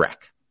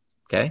shipwreck.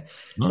 Okay.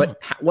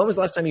 But when was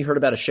the last time you heard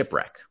about a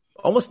shipwreck?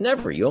 Almost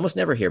never. You almost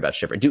never hear about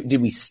shipwreck.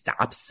 Did we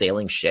stop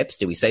sailing ships?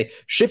 Did we say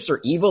ships are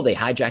evil? They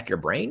hijack your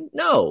brain?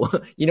 No.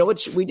 You know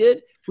what we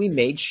did? We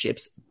made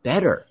ships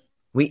better.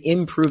 We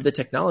improved the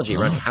technology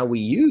around how we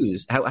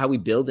use, how we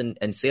build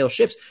and sail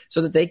ships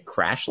so that they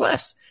crash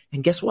less.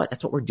 And guess what?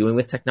 That's what we're doing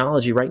with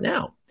technology right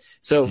now.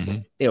 So,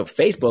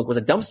 Facebook was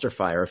a dumpster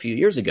fire a few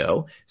years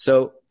ago.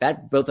 So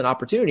that built an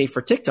opportunity for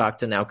TikTok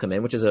to now come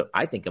in, which is,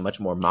 I think, a much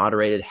more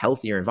moderated,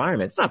 healthier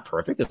environment. It's not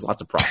perfect. There's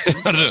lots of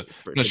problems.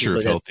 Not sure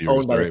if healthier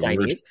owned by the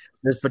Chinese.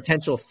 There's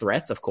potential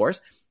threats, of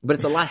course, but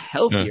it's a lot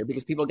healthier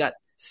because people got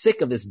sick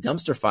of this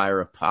dumpster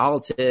fire of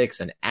politics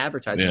and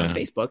advertising on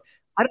Facebook.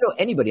 I don't know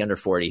anybody under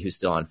 40 who's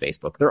still on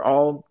Facebook. They're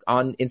all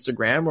on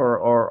Instagram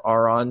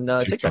or on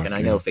TikTok. And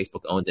I know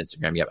Facebook owns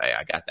Instagram. Yep,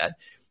 I got that.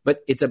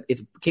 But it's a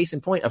case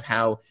in point of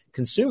how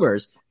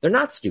consumers, they're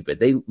not stupid.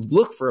 They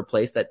look for a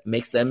place that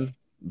makes them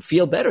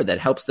feel better, that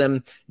helps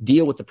them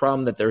deal with the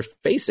problem that they're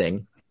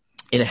facing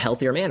in a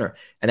healthier manner.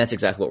 And that's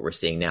exactly what we're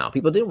seeing now.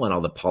 People didn't want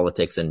all the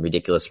politics and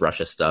ridiculous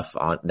Russia stuff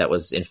that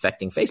was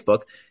infecting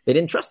Facebook. They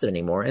didn't trust it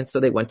anymore. And so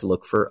they went to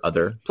look for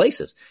other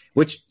places,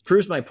 which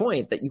proves my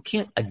point that you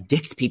can't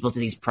addict people to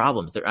these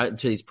problems, to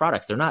these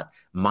products. They're not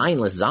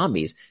mindless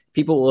zombies.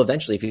 People will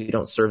eventually, if you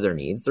don't serve their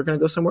needs, they're going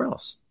to go somewhere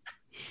else.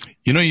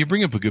 You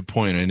bring up a good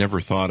point. I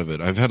never thought of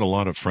it. I've had a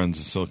lot of friends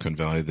in Silicon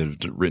Valley that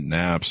have written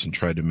apps and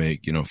tried to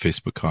make,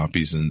 Facebook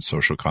copies and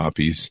social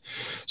copies,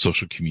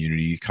 social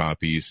community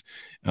copies.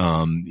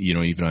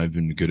 Even I've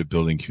been good at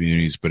building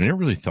communities, but I never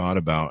really thought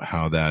about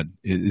how that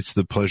it's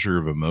the pleasure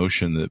of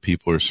emotion that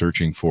people are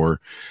searching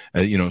for.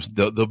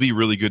 They'll be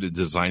really good at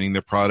designing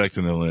their product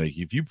and they're like,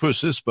 if you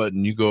push this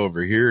button, you go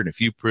over here. And if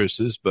you push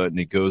this button,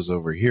 it goes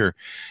over here.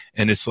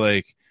 And it's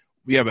like,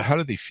 yeah, but how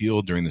do they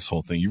feel during this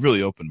whole thing? You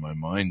really opened my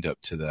mind up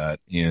to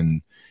that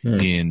in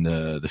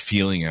the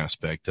feeling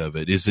aspect of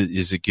it. Is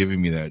it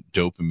giving me that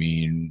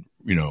dopamine,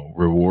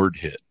 reward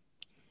hit?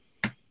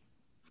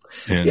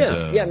 And,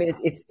 I mean,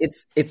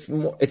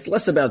 it's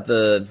less about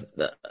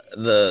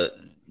the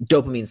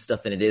dopamine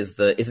stuff than it is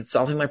is it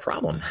solving my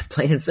problem?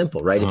 Plain and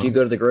simple, right? If you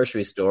go to the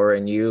grocery store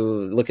and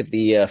you look at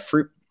the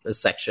fruit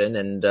section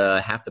and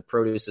half the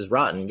produce is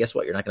rotten, guess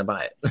what? You're not going to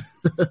buy it.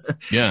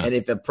 Yeah. And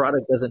if a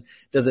product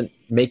doesn't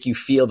make you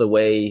feel the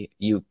way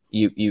you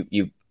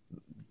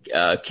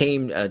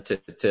came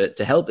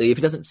to help, if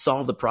it doesn't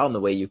solve the problem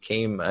the way you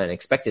came and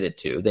expected it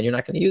to, then you're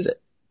not going to use it.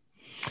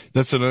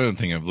 That's another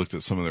thing. I've looked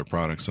at some of their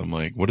products. I'm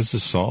like, what does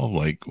this solve?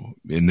 Like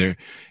in there,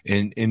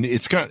 and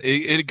it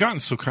had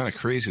gotten so kind of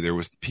crazy. There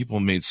was people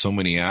made so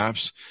many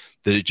apps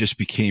that it just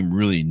became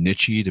really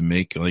nichey to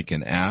make like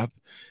an app.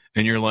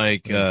 And you're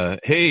like,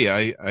 hey,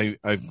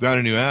 I've got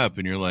a new app.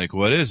 And you're like,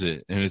 what is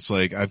it? And it's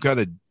like, I've got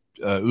a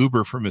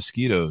Uber for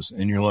mosquitoes.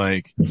 And you're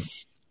like,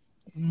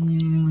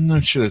 I'm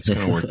not sure that's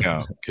going to work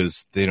out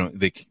because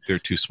they're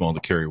too small to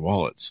carry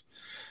wallets.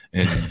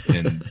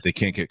 And they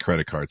can't get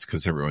credit cards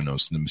because everyone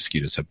knows the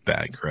mosquitoes have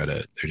bad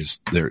credit.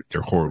 They're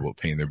horrible at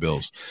paying their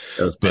bills.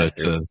 Those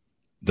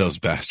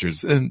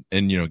bastards. And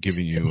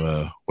giving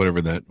you, what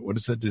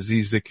is that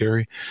disease they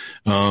carry?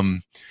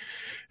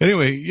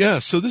 Anyway, yeah.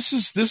 So this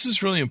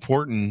is really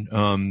important.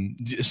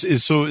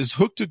 So is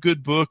Hooked a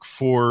good book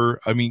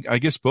for, I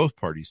guess both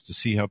parties to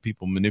see how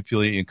people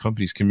manipulate and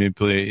companies can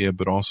manipulate you,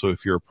 but also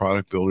if you're a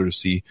product builder to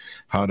see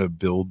how to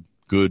build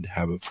good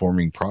habit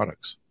forming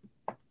products.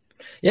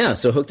 Yeah,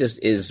 so Hooked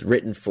is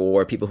written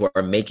for people who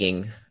are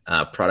making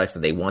products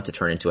that they want to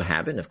turn into a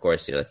habit. And of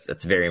course,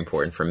 that's very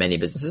important for many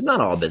businesses. Not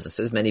all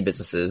businesses. Many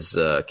businesses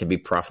can be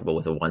profitable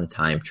with a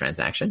one-time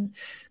transaction.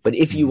 But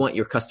if you want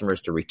your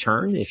customers to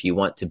return, if you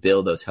want to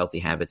build those healthy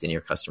habits in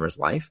your customer's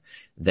life,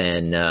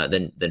 then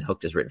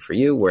Hooked is written for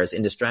you. Whereas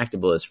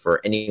Indistractable is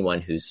for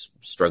anyone who's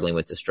struggling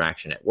with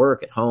distraction at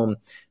work, at home.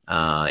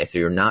 If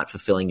you're not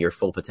fulfilling your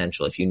full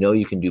potential, if you know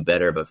you can do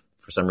better, but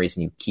for some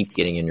reason you keep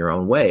getting in your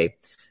own way,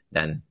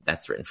 then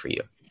that's written for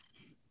you.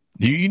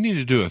 You need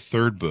to do a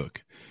third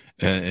book,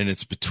 and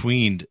it's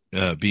between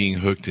being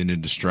hooked and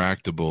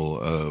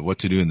Indistractable, what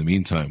to do in the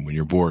meantime when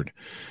you're bored.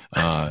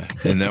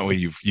 And that way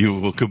you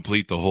will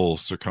complete the whole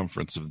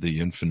circumference of the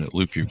infinite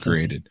loop you've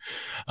created.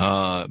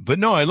 But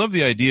no, I love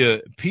the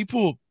idea.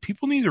 People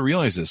need to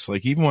realize this.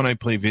 Like, even when I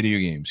play video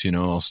games,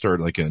 I'll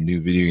start like a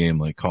new video game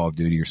like Call of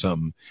Duty or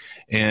something.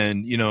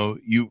 And,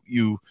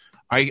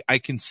 I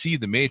can see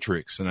the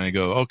matrix and I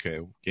go, okay,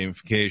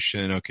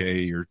 gamification. Okay.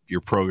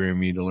 You're programming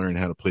me to learn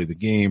how to play the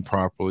game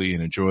properly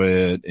and enjoy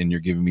it. And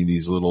you're giving me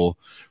these little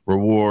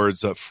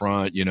rewards up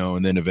front,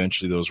 and then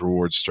eventually those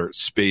rewards start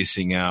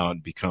spacing out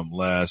and become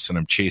less, and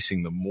I'm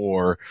chasing them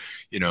more,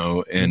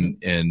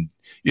 and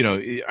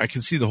I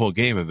can see the whole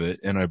game of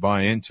it and I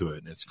buy into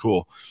it and it's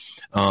cool.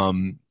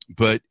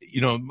 But,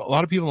 a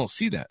lot of people don't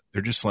see that.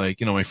 They're just like,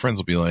 my friends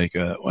will be like,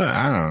 well,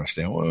 I don't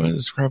understand. What is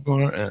this crap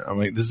going on? And I'm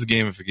like, this is the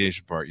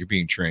gamification part. You're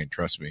being trained.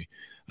 Trust me.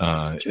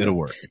 Sure. It'll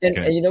work.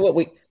 And you know what?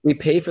 We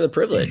pay for the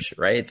privilege,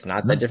 right? It's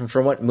not that different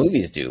from what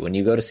movies do. When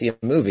you go to see a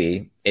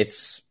movie,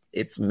 it's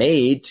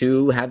made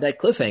to have that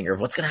cliffhanger of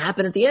what's going to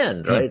happen at the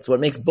end, right? It's what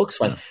makes books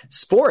fun.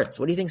 Sports.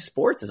 What do you think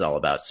sports is all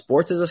about?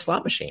 Sports is a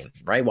slot machine,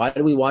 right? Why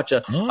do we watch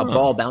a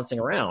ball bouncing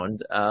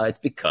around? It's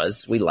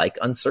because we like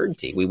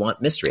uncertainty. We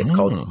want mystery. It's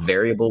called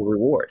variable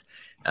reward.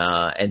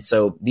 And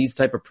so these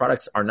type of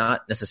products are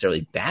not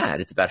necessarily bad.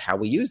 It's about how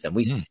we use them.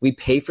 We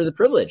pay for the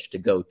privilege to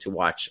go to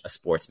watch a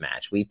sports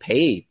match. We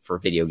pay for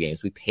video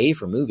games. We pay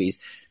for movies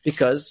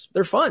because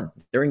they're fun.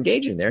 They're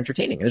engaging. They're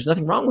entertaining. There's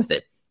nothing wrong with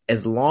it,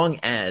 as long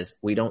as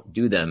we don't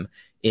do them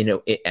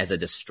as a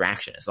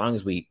distraction. As long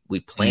as we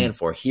plan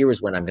for, here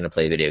is when I'm going to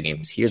play video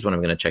games. Here's when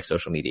I'm going to check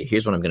social media.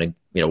 Here's when I'm going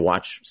to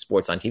watch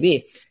sports on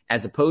TV,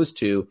 as opposed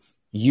to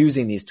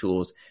using these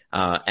tools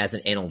as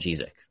an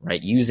analgesic,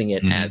 right? Using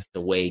it as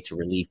a way to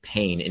relieve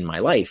pain in my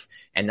life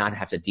and not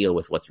have to deal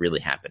with what's really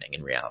happening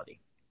in reality.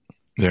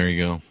 There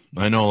you go.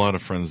 I know a lot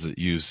of friends that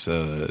use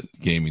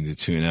gaming to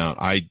tune out.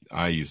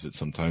 I use it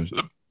sometimes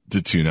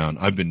to tune out.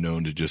 I've been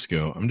known to just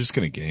go, I'm just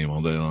going to game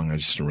all day long. I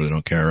just really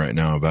don't care right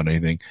now about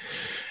anything.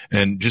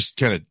 And just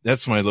kind of,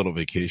 that's my little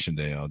vacation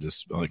day.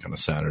 Like on a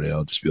Saturday,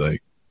 I'll just be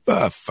like,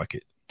 fuck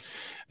it.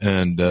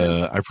 And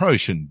I probably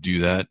shouldn't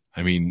do that.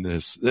 I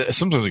mean,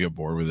 sometimes I get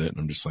bored with it and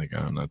I'm just like,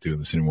 I'm not doing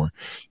this anymore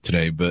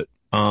today. But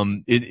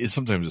it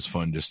sometimes it's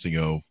fun just to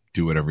go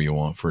do whatever you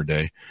want for a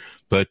day.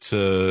 But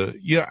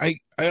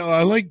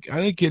I like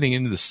getting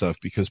into this stuff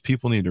because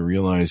people need to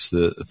realize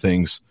the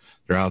things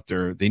that are out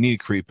there. They need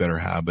to create better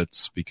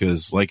habits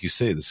because, like you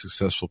say, the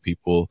successful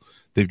people,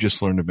 they've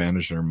just learned to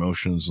manage their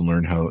emotions and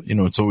learn how,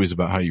 it's always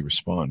about how you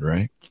respond,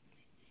 right?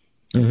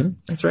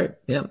 That's right.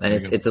 Yeah. And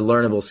it's a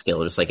learnable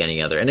skill just like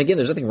any other. And again,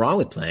 there's nothing wrong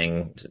with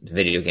playing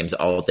video games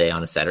all day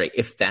on a Saturday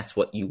if that's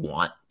what you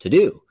want to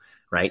do,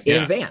 right?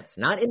 In advance,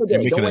 not in the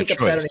day. Don't wake up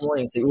Saturday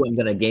morning and say, I'm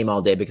going to game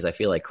all day because I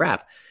feel like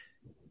crap.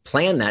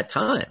 Plan that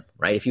time,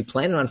 right? If you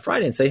plan it on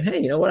Friday and say,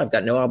 hey, you know what? I've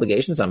got no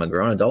obligations. I'm a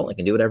grown adult. I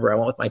can do whatever I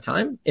want with my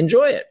time.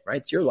 Enjoy it, right?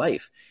 It's your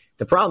life.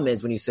 The problem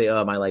is when you say,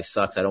 oh, my life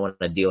sucks. I don't want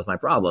to deal with my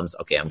problems.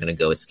 Okay, I'm going to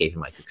go escape in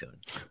my cocoon.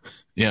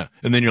 Yeah.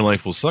 And then your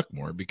life will suck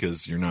more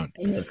because you're not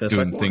doing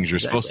things you're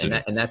supposed to do.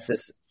 And that's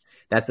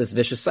this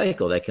vicious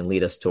cycle that can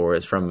lead us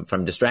towards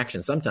from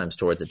distraction, sometimes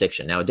towards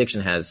addiction. Now,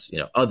 addiction has,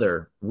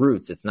 other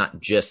roots. It's not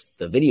just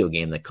the video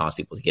game that causes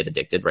people to get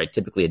addicted, right?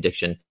 Typically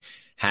addiction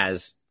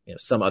has,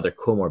 some other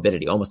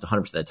comorbidity almost 100%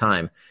 of the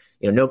time.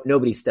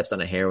 Nobody steps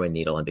on a heroin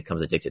needle and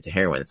becomes addicted to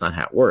heroin. That's not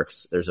how it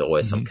works. There's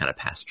always some kind of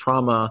past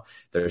trauma.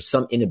 There's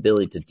some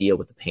inability to deal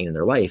with the pain in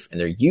their life. And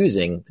they're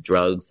using the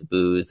drugs, the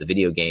booze, the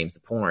video games,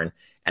 the porn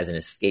as an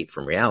escape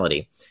from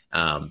reality.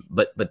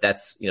 But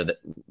that's, that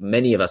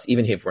many of us,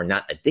 even if we're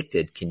not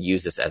addicted, can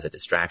use this as a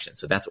distraction.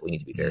 So that's what we need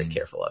to be very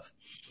careful of.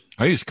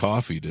 I use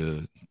coffee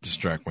to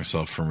distract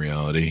myself from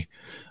reality.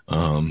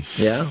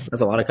 Yeah,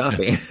 that's a lot of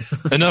coffee.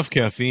 Enough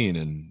caffeine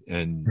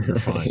and you're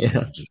fine.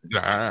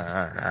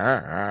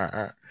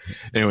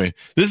 Anyway,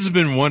 this has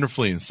been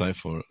wonderfully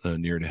insightful,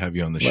 Nir, to have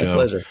you on the show. My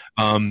pleasure.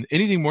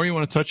 Anything more you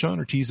want to touch on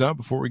or tease out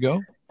before we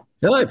go?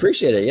 No, I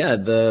appreciate it. Yeah,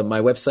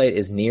 my website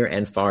is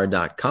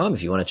nirandfar.com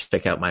if you want to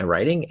check out my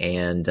writing.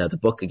 And the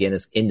book, again,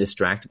 is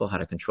Indistractable, How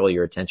to Control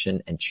Your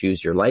Attention and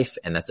Choose Your Life.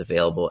 And that's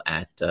available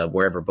at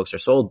wherever books are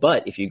sold.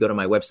 But if you go to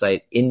my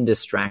website,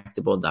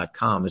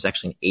 indistractable.com, there's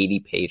actually an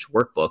 80-page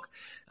workbook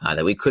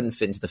that we couldn't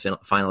fit into the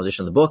final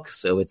edition of the book.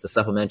 So it's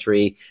a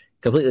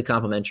completely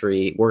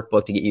complimentary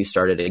workbook to get you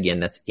started. Again,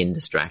 that's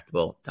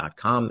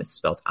indistractable.com. It's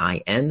spelled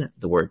I-N,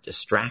 the word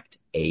distract,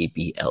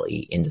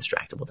 A-B-L-E,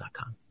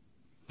 indistractable.com.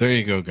 There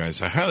you go,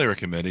 guys. I highly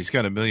recommend it. He's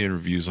got 1 million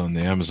reviews on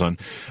the Amazon.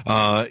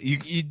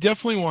 You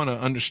definitely want to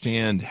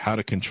understand how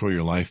to control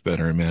your life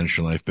better and manage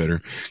your life better,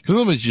 because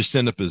otherwise you just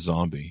end up a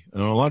zombie. A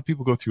lot of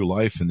people go through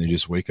life and they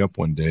just wake up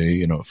one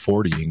day, at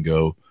 40 and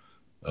go,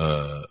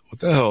 what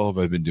the hell have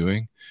I been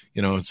doing?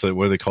 It's like,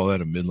 what do they call that?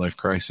 A midlife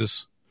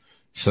crisis.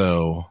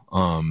 So,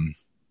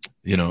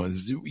 you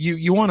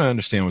want to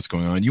understand what's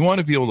going on. You want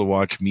to be able to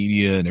watch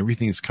media and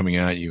everything that's coming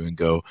at you and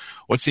go,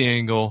 what's the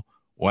angle?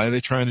 Why are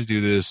they trying to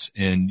do this?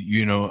 And,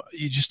 you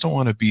just don't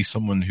want to be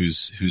someone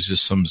who's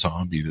just some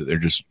zombie that they're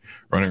just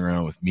running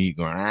around with meat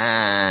going,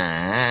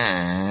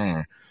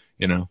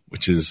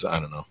 which is,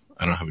 I don't know.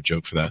 I don't have a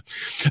joke for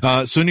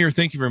that. So Nir,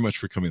 thank you very much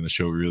for coming on the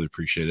show. We really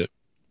appreciate it.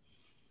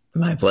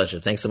 My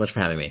pleasure. Thanks so much for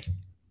having me.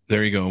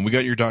 There you go. And we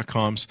got your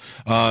 .coms.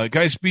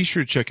 Guys, be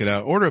sure to check it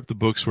out. Order up the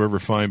books wherever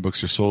fine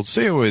books are sold.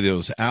 Stay away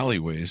those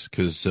alleyways,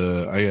 because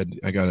I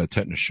got a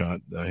tetanus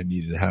shot that I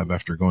needed to have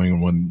after going on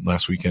one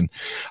last weekend.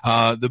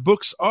 The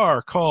books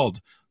are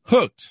called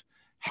Hooked: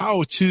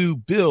 How to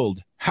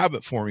Build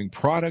Habit-Forming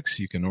Products.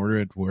 You can order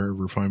it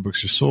wherever fine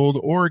books are sold,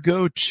 or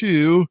go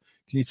to,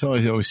 can you tell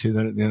I always say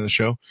that at the end of the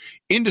show?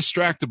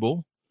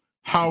 Indistractable: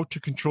 How to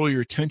Control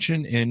Your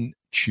Attention and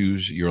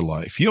Choose Your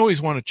Life. You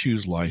always want to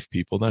choose life,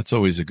 people. That's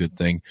always a good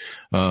thing.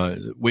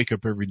 Wake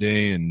up every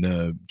day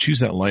and choose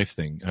that life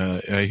thing.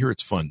 I hear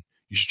it's fun.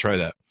 You should try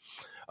that.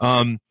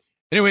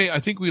 Anyway, I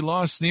think we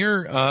lost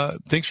Nir.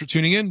 Thanks for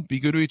tuning in. Be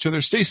good to each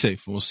other. Stay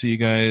safe. We'll see you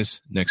guys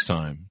next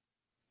time.